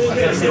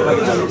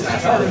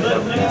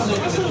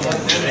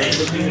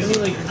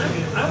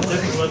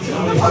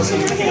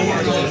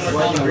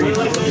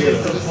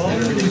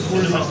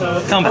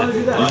 Combat.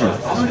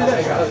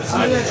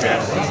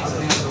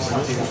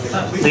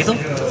 Lethal.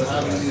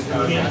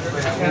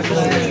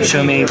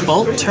 Show me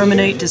Bolt,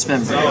 Terminate,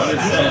 Dismember.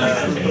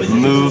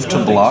 Move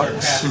to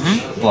blocks.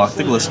 Block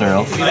the Glistener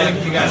Elf. Of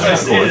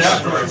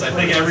course. I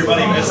think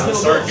everybody missed the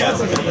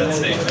sarcasm in that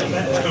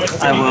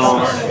statement. I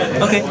will.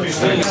 Okay.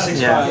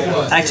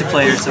 Yeah. Active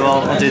player, so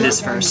I'll do this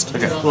first.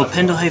 Okay. Will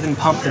Pendelhaven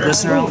pump the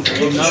Glistener Elf?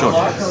 Sure.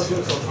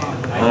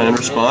 In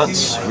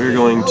response, we're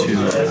going to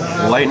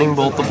Lightning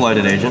Bolt the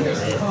Blighted Agent.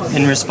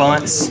 In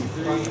response,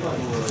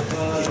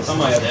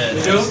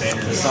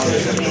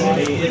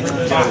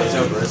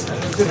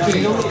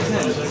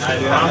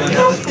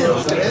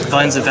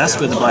 Vines of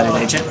Vastwood the Blighted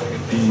Agent.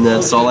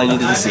 That's all I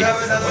needed to see.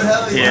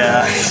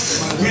 Yeah.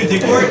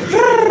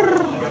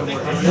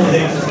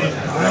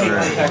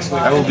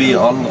 I will be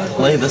on the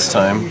play this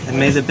time. And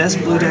may the best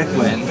blue deck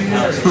win.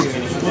 I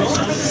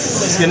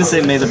was gonna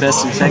say may the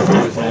best infect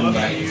deck win,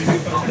 but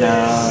no.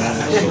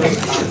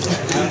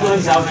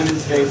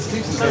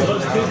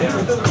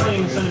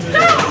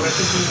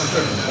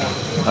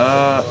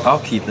 I'll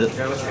keep it.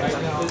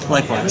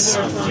 Likewise.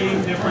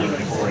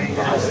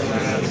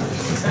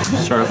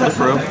 Start off with the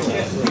probe.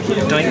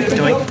 Doink,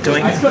 doink,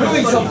 doink,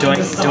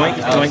 doink, doink,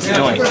 doink,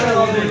 doink.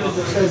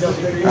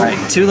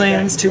 Alright, 2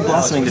 lands, 2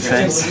 blossoming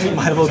defense.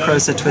 Might of Old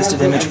Krosa,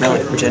 Twisted Image,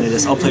 Relic of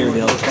Progenitus, all play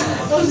revealed.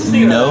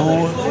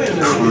 No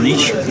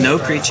creature. No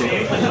creature.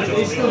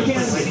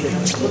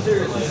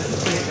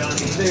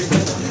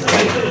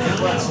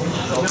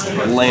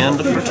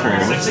 Land for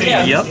turn.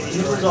 Yep.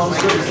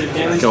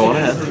 Go on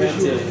ahead.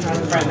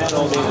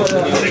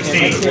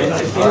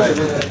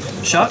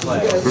 Shot.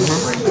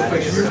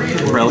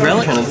 Relic of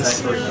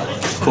Progenitus.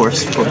 Of course,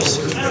 of course.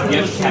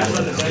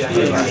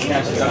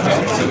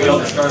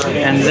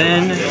 And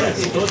then...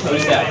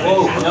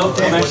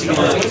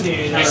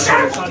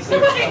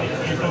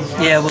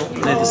 Yeah, we'll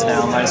do this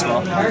now, might as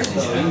well.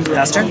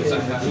 Pass turn?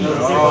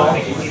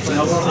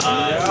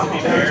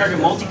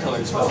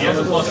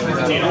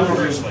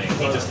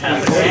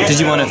 Did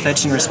you want to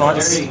fetch in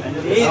response?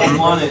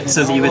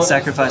 So that you would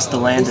sacrifice the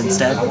land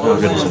instead? Oh,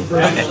 goodness.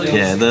 Okay.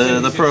 Yeah,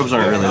 the probes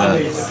aren't really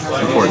that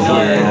important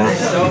here.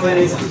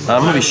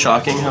 I'm going to be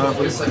shocking,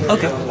 however.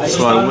 Okay.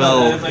 So I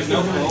will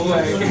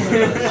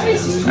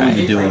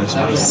be doing this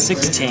one.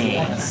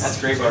 16.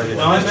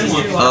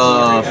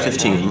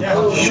 15.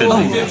 Should Oh,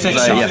 be. fetch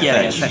Yeah, shot. fetch.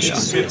 Yeah, fetch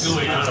shot.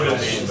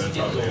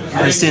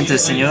 Presente,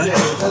 senor.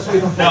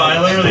 No,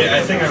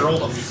 I think I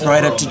rolled a 4.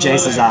 Right up to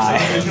Jace's eye.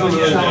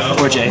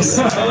 Or Jace.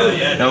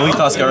 No, we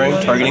toss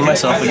Scrying, targeting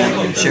myself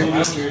again. Sure.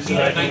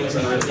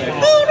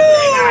 Oh no!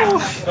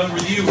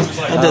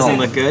 That doesn't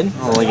look good. I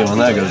don't like it when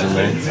that goes in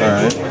there.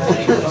 Alright.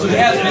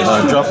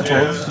 Drop a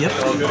turn. Yep.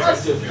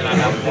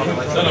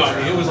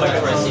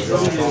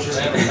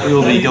 We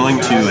will be going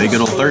to a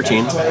good old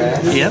 13.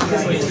 Yep.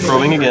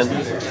 Probing again.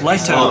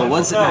 Life total, what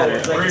does it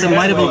matter? It's a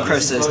Might of Old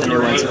Krosa is the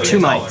new one, so 2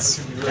 mites.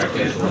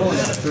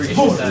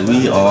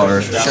 We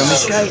are Show me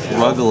Skype.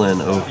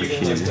 struggling over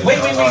here. Wait.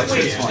 I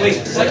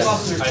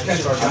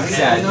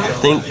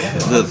think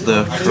that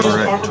the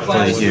correct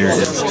play here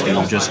is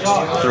to just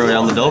throw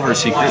down the Delver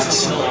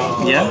Secrets.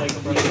 Yeah?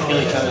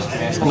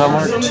 Not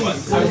marked.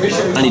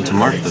 I need to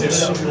mark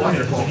those.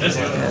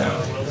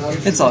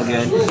 It's all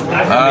good.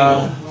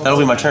 That'll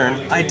be my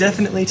turn. I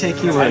definitely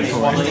take your word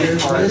for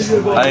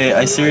it.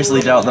 I seriously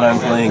doubt that I'm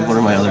playing one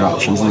of my other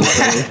options in this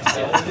play.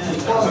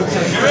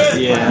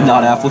 Yeah.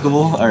 Not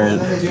applicable? Alright.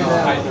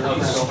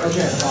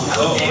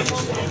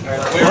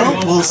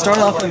 Well, we'll start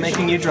off by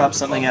making you drop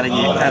something out of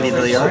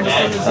the yard.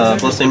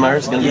 Bloodstained Mire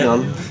is going to be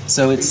gone.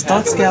 So it's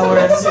Thought Scour,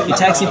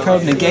 Gitaxian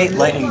Probe, Negate,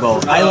 Lightning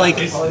Bolt. I like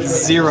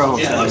 0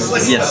 of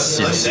those. Yes.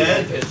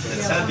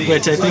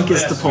 Which I think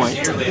is the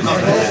point.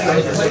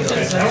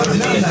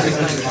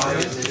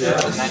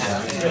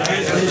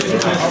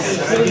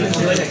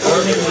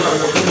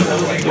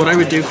 What I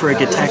would do for a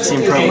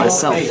Gitaxian Probe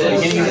myself.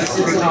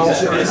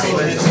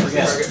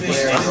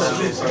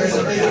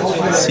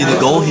 See, the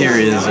goal here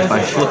is if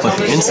I flip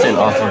an instant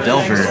off of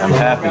Delver, I'm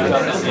happy.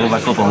 And if I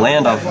flip a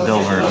land off of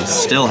Delver, I'm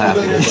still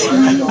happy.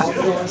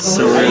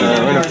 So we're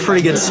in a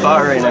pretty good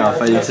spot right now,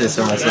 if I do say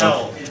so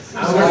myself.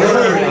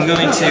 I'm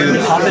going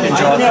to pop it and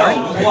draw a card.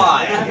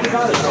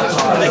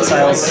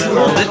 Exiles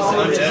hold it.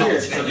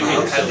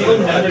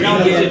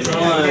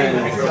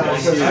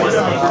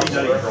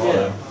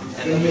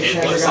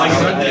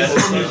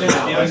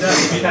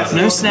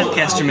 No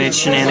Snapcaster Mage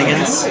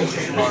shenanigans.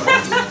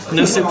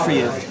 No soup for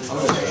you.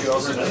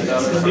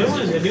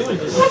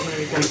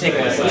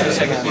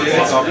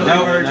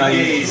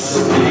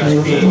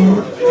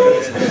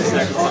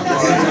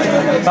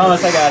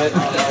 Thomas, I got it.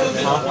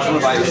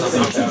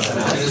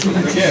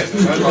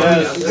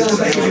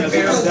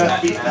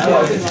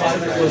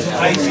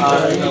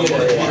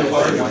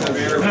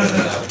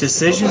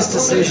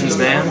 Decisions,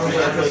 man.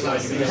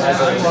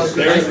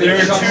 There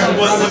are 2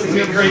 what look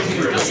great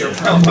creatures.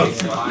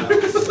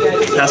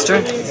 Pastor?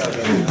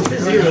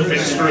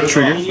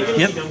 Trigger.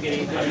 Yep.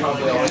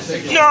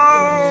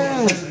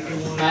 No!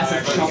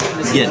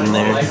 Getting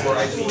there.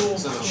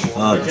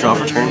 Draw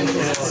for turn.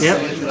 Yep.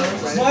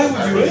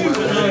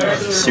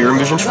 Serum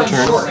Visions for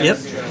turn. Yep.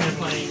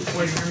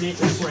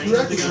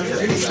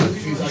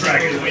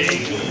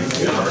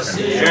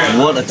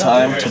 What a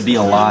time to be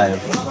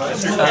alive.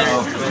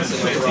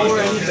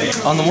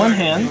 On the one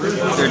hand,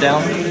 they're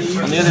down.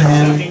 On the other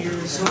hand,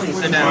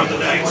 they're down.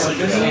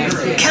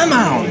 Come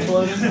on!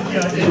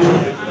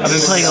 I've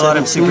been playing a lot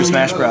of Super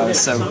Smash Bros.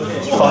 So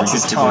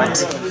Fox's taunt.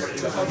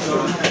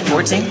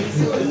 14?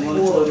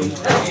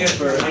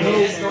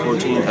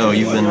 14. Oh,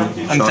 you've been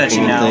I'm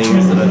fetching now.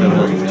 Things that I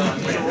haven't.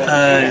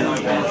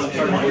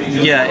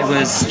 Yeah, it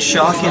was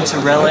shock into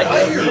relic.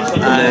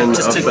 And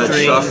just took fetch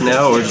 3. shock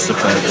now or just a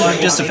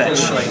fetch? Just a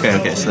fetch.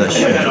 Okay, so that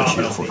should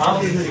 14.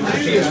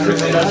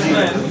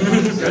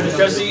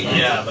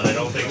 Yeah, but I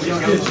don't think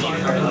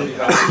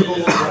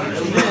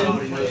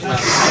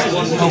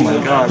Oh my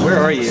god, where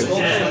are you?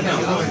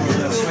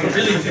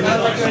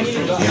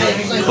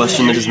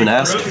 Question that has been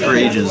asked for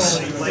ages.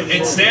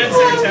 it stands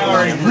there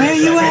towering. Where are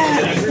you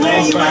at? Where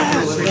are you at?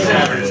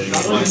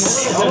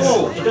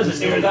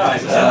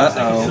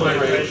 Uh-oh.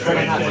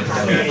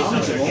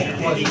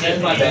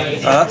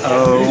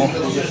 Uh-oh.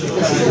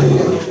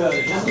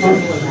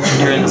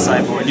 You're in the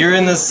sideboard. You're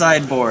in the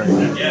sideboard.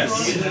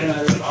 Yes.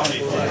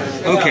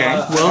 Okay,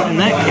 well, in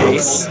that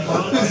case...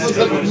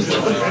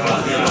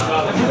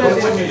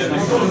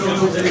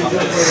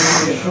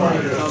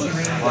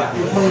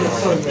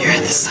 You're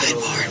in the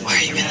sideboard. Why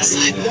are you in the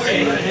sideboard?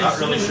 I'm not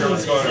really sure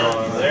what's going on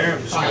over there.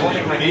 I'm just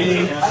going to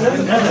be.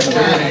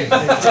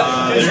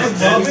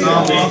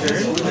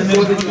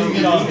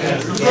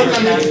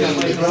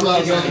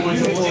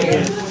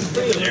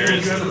 There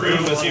is the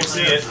room as you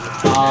see it.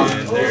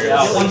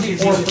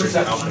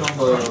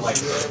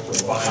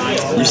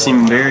 You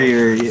seem very,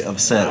 very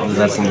upset that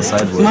that's in the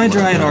sideboard. My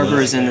Dryad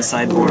Arbor is in the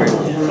sideboard.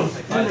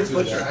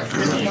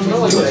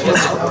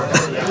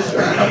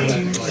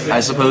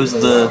 I suppose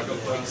the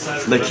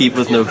keep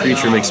with no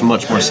creature makes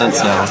much more sense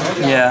now.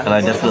 Yeah. And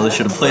I definitely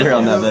should have played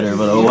around that better,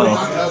 but oh well.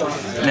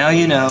 Now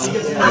you know.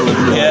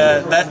 Yeah,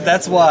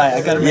 that's why.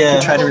 I gotta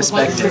try to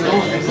respect it.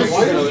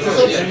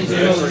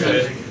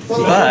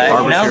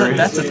 But now that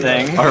that's a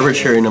thing.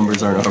 Arbitrary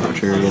numbers aren't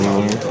arbitrary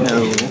anymore.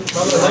 No.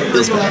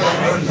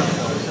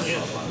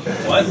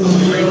 What?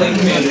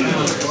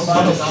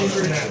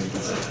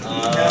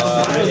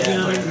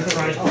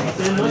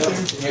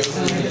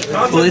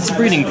 Well, it's a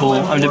breeding pool.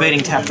 I'm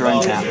debating tapped or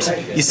untapped.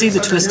 You see the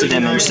twisted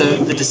image, so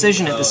the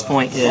decision at this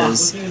point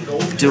is,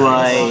 do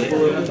I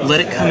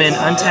let it come in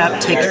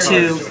untapped, take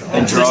 2,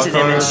 and twisted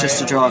image just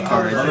to draw a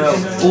card?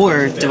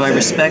 Or do I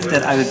respect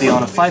that I would be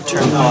on a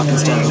 5-turn clock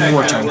instead of a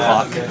 4-turn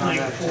clock?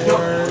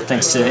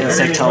 Thanks to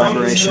Insectile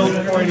Aberration.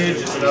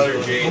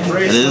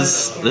 It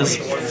is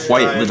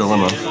quite the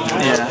dilemma.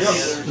 Yeah,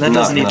 that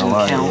doesn't even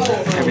count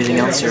everything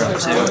else you're up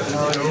to.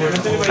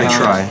 I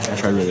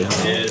try really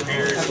hard.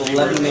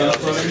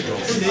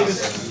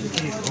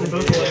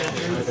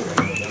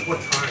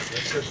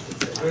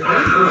 I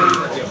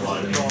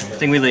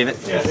think we leave it.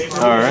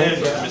 Alright.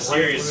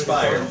 Mysterious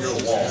spire.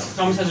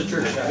 Thomas has a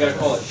church. I gotta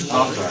call it.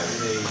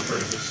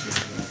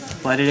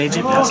 Blighted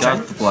Agent, pass turn.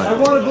 Got the blight. I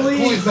want to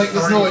believe. Make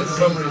this noise for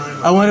some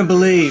reason. I want to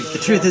believe. The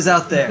truth is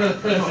out there.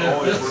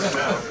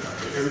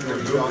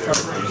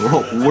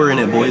 Whoa, we're in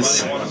it,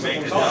 boys.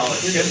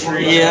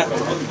 Yeah.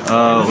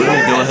 We're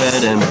gonna go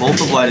ahead and bolt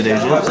the Blighted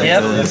Agent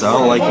because I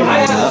don't like you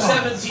having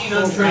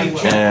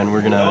that. And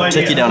we're gonna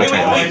take you down a turn.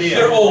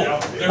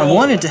 I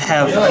wanted to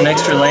have an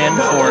extra land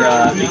for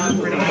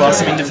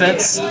Blossoming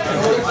Defense.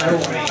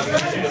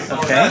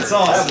 Okay. That's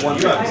awesome.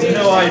 You have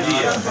no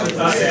idea.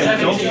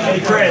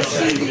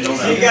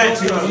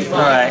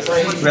 Alright.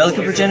 Relic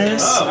of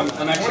Progenitus.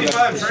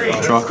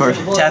 Draw a card.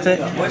 Tap it.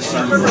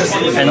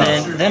 And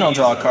then I'll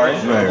draw a card.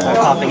 Right.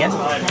 Popping it.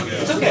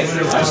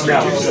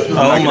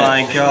 Oh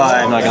my god.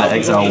 I'm not gonna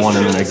exile 1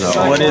 and then exile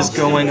all. What is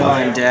going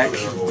on, deck?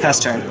 Pass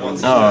turn.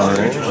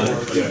 Alright.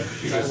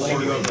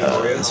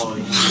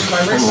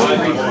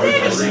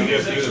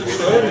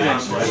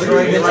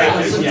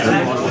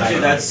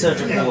 That's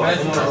such a boy.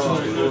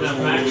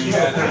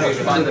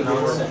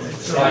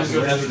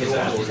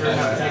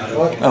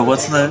 Oh,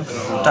 what's the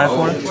die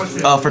for?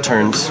 For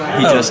turns.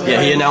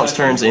 He announced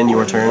turns in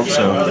your turn,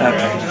 so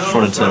just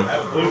wanted to.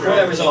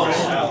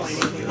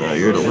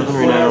 You're at 11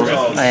 right now.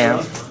 I am.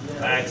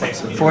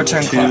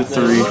 4-turn 2, clock.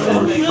 3, 4,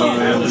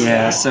 5.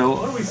 Yeah,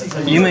 so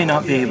you may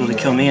not be able to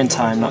kill me in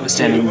time,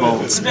 notwithstanding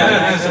bolts, but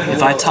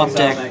if I top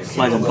deck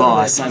like a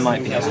boss, I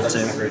might be able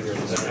to.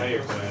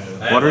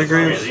 Watery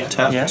Grave,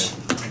 tapped. Yeah.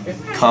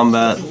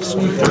 Combat 3.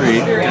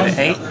 Go to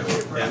 8.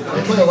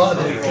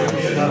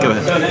 Go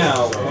ahead.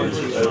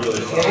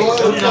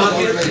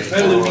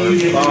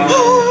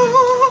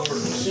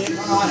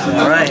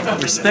 Alright,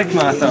 respect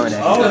my authority.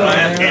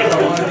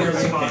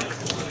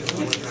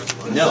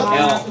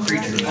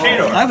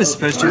 I was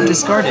supposed to have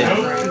discarded,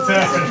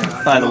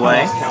 by the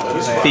way.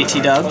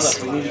 BT dubs.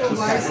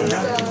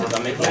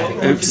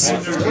 Oops.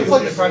 Looks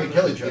like they're trying to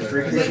kill each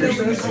other. It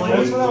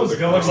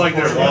looks like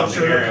they're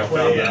watching area.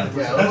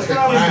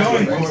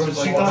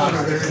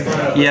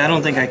 Yeah, I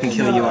don't think I can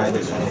kill you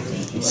either.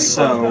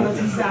 So.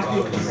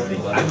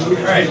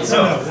 Alright,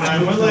 so.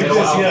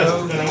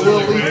 We'll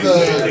leave the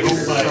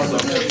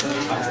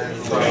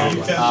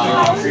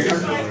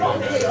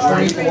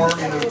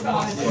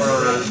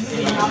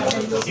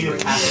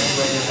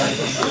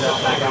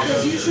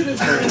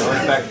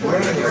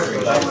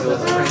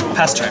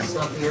Pass turn.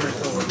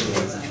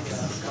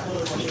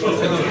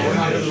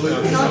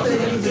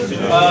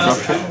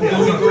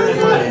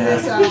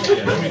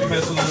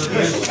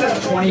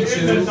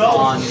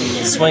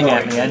 Swing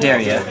at me, I dare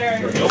you.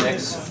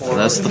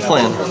 That's the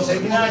plan.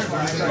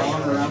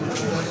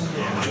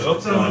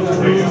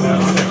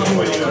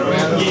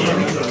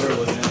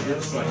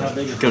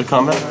 Go to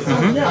combat?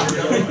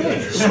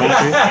 Swing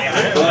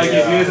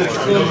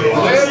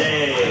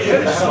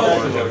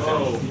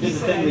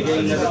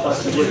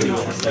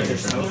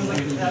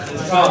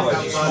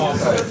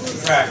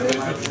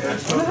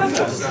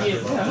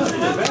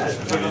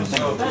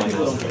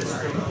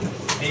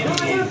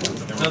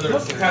Another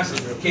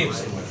passage came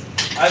somewhere.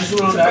 I just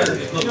went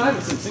on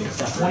to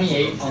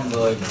 28 on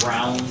the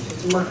ground.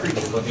 More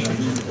creature looking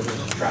because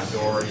there's a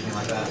trapdoor or anything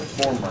like that.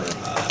 Former.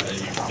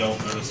 You don't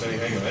notice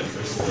anything of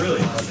interest,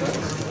 really.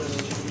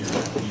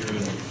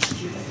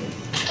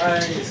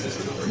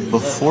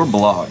 Before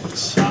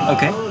blocks.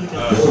 Okay.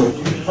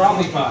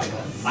 Probably fine.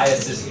 I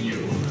assist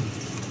you.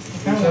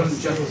 Nothing on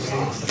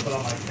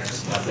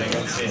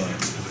the ceiling.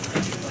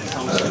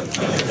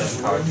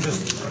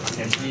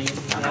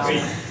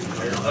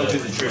 I'll do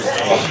the true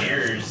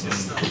years and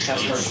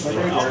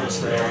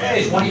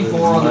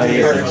 24 on the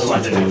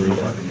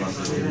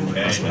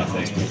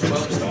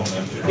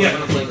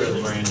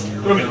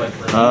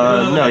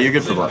No, you're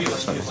good for blocks.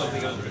 Sorry.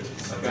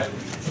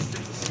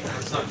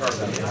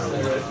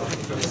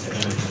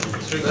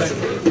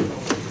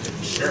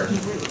 Sure.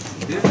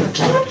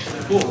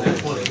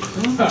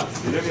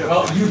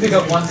 Well, you pick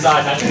up one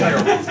side, that's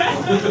terrible.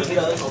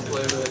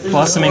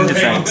 Blossoming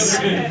Defense.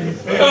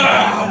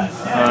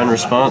 In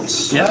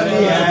response, Yep.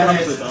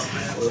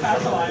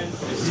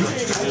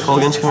 call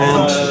against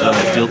command,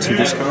 deal 2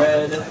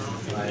 discard.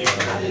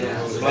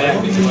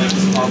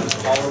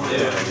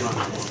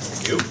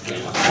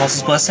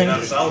 Pulse's Blessing.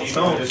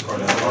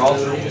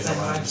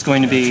 It's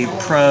going to be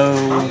pro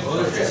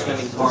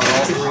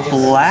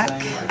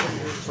black.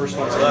 First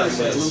one's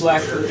blue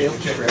black for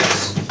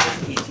tricks.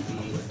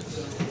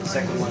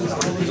 Second one is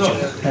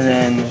And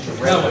then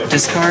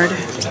discard.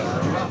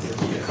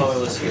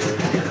 colorless here.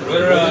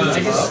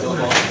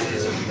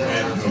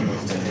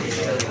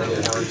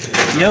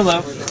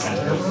 YOLO.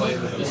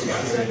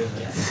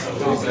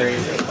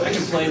 I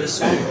can play this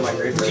song for my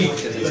graveyard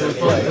because it's a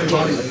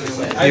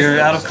play. You're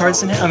out of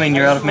cards in it? I mean,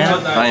 you're out of mana?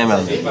 I am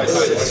out.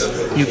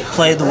 You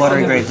played the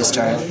Watery Grave this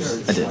turn. I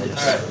did,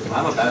 yes.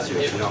 I'm a bastard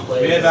if you don't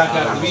play.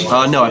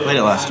 No, I played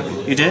it last turn.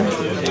 You did?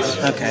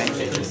 Okay.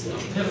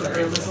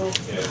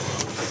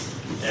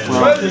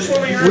 Well,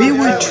 we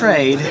would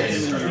trade,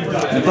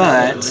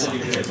 but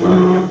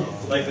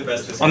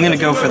I'm going to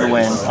go for the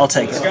win. I'll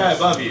take it. Go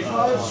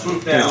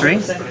to 3?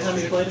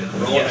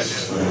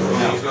 Yes.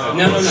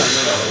 No.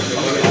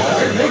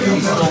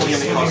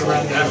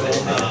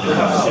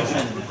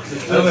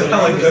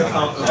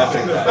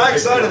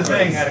 Backside of the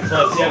thing had a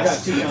club.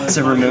 It's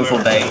a removal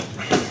bait.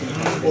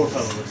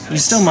 You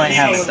still might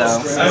have it though.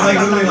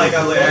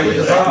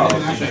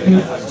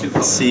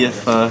 Let's see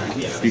if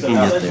you can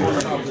get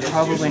there.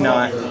 Probably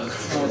not.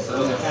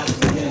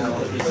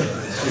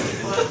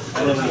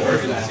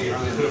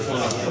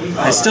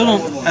 I still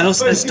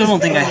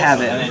don't think I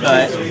have it,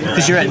 but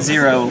because you're at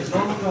 0.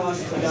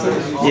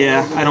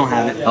 Yeah, I don't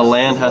have it. A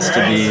land has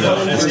to be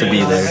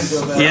there.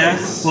 Yeah.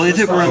 Well, if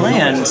it were a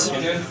land,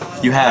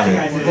 You have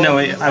it. no,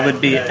 I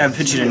would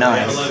put you to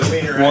 9.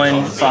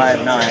 1,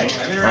 5, 9.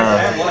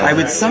 I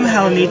would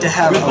somehow need to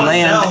have a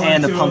land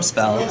and a pump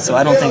spell, so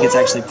I don't think it's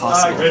actually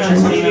possible.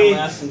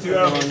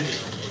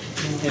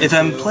 If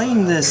I'm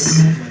playing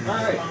this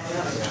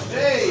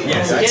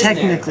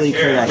technically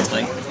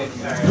correctly.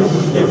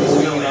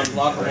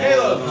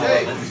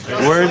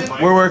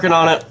 We're working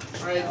on it.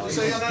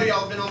 So y'all know y'all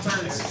have been on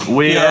turns.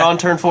 We are on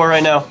turn 4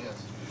 right now.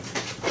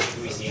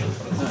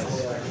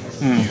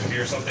 You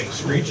hear something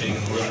screeching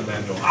and the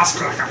man go,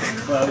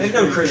 There's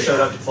no crit showed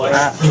up to play.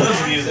 for those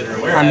of you that are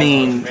aware, I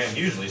mean, man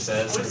usually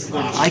says it's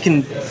not. I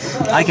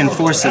can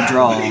force a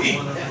draw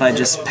by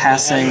just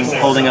passing,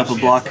 holding up a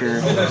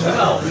blocker,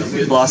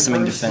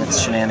 blossoming defense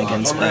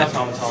shenanigans, but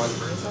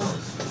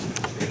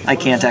I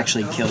can't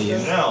actually kill you.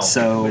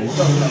 So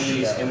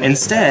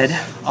instead,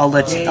 I'll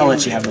let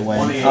you have the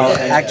win. I'll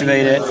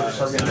activate it,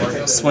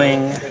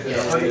 swing,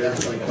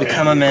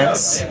 become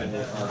immense,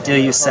 deal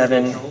you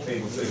 7,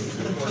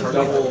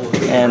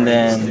 and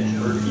then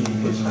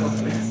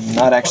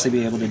not actually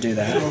be able to do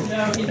that.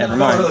 Never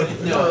mind.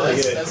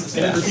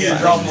 Yeah.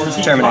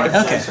 Terminate.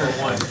 Okay.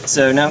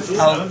 So now,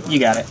 you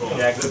got it.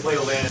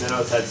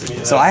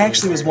 So I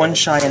actually was 1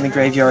 shy in the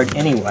graveyard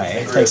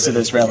anyway, thanks to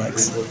those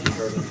relics.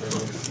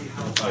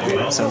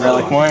 So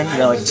relic 1,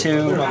 relic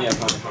 2.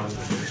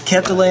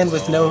 Kept a land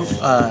with no,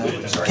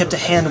 kept a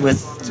hand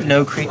with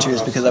no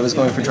creatures because I was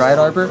going for Dryad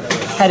Arbor.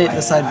 Had it in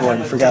the sideboard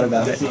and forgot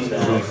about it.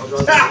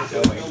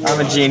 I'm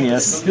a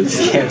genius. You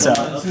can't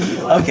tell.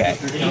 Okay.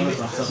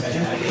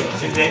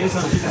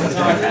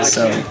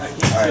 So,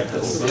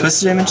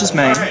 Twisted Image's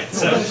main.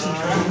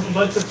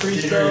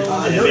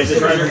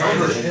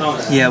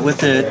 Yeah, with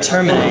the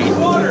Terminate,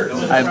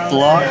 I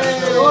block.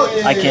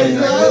 I can.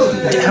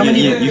 How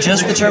many? You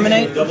just the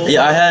Terminate?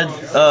 Yeah, I had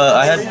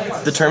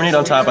the Terminate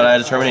on top, but I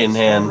had a Terminate in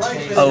hand.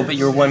 Oh, but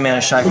you were 1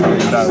 mana shy from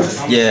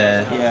both.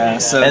 Yeah. Yeah.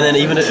 So. And then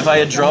even if I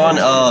had drawn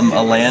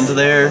a land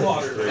there,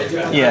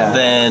 yeah.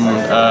 Then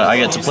I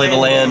get to play the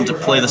land,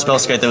 play the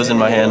Spellskite that was in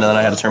my hand, and then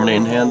I had a Terminate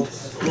in hand.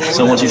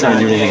 So once you try and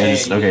do anything, I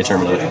just, okay,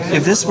 terminate.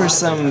 If this were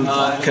some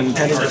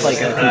competitive,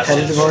 like a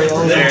competitive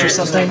Orioles or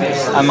something,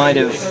 I might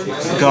have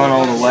gone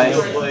all the way.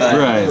 But,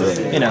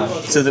 right. You know,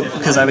 so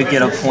because I would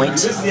get a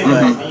point,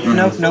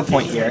 but no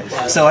point here.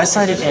 So I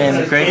cited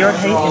in Graveyard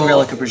Hate and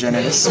Relic of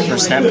Progenitus for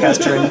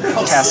Snapcaster and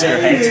Tasker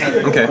Hate.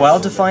 Okay.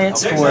 Wild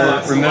Defiance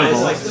for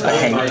removal,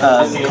 Hate,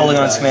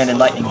 Kolaghan's Command and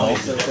Lightning Bolt.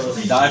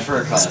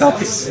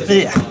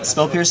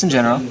 Spell Pierce in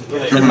general.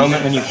 The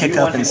moment when you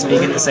hiccup and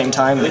speak at the same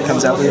time, it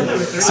comes out weird.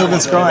 Sylvan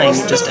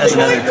Scrying just as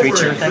another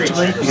creature,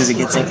 effectively, because it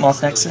gets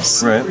Inkmoth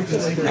Nexus. Right.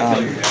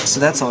 So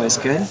that's always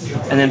good.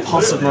 And then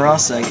Pulse of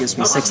Murasa gives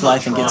me 6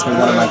 life and gets me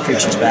one of my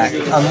creatures back,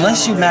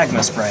 unless you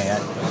Magma Spray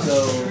it.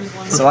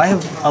 So I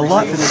have a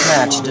lot for this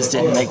match, it just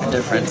didn't make the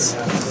difference.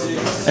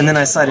 And then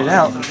I cited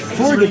out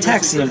 4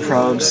 Gitaxian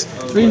Probes,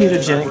 3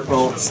 Mutagenic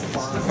Growths,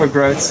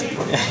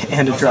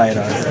 and a Dryad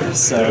Arbor.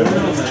 So,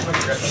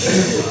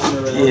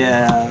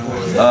 yeah.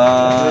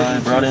 I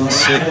brought in 6.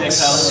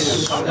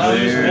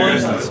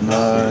 That's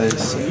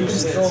nice.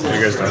 Are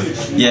you guys done?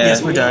 Yeah.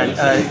 Yes, we're done.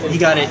 He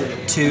got it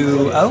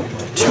 2-0?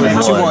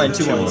 2-1,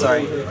 2-1,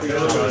 sorry.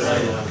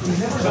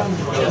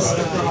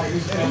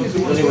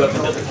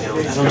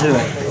 That'll do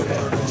it.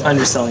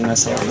 Underselling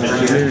myself over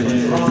here.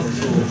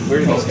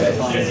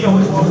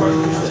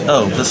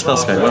 Oh, the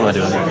Spellskite. What am I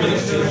doing?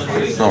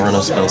 I'll run a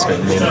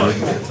Spellskite manually.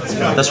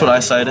 That's what I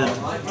cited.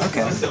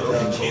 Okay.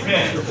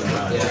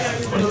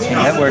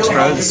 Yeah, that works,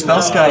 bro. The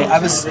Spellskite, I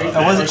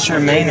wasn't sure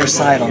main or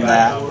side on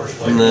that.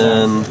 And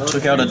then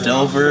took out a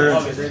Delver,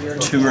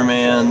 2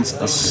 Remands,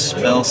 a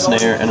Spell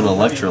Snare, and an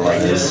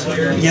Electrolyze.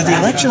 Yeah, the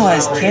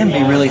Electrolyze can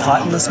be really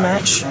hot in this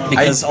match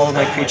because all of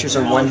my creatures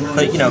are one,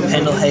 but you know,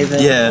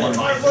 Pendelhaven. Yeah. And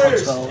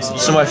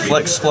spells. So my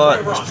flex spot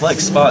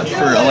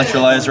for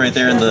Electrolyze right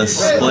there in the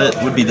split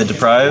would be the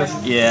Deprive.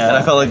 Yeah. And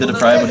I felt like the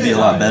Deprive would be a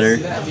lot better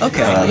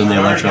than the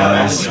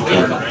Electrolyze.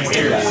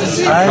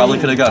 I probably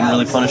could have gotten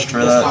really punished for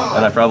that,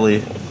 and I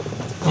probably...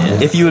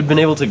 If you had been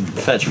able to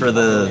fetch for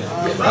the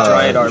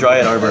Dryad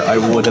Arbor, I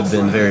would have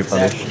been very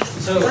punished.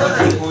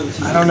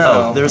 I don't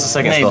know. Oh, there was a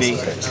second Maybe.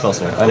 spell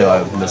snare. I know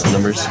I missed the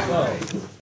numbers.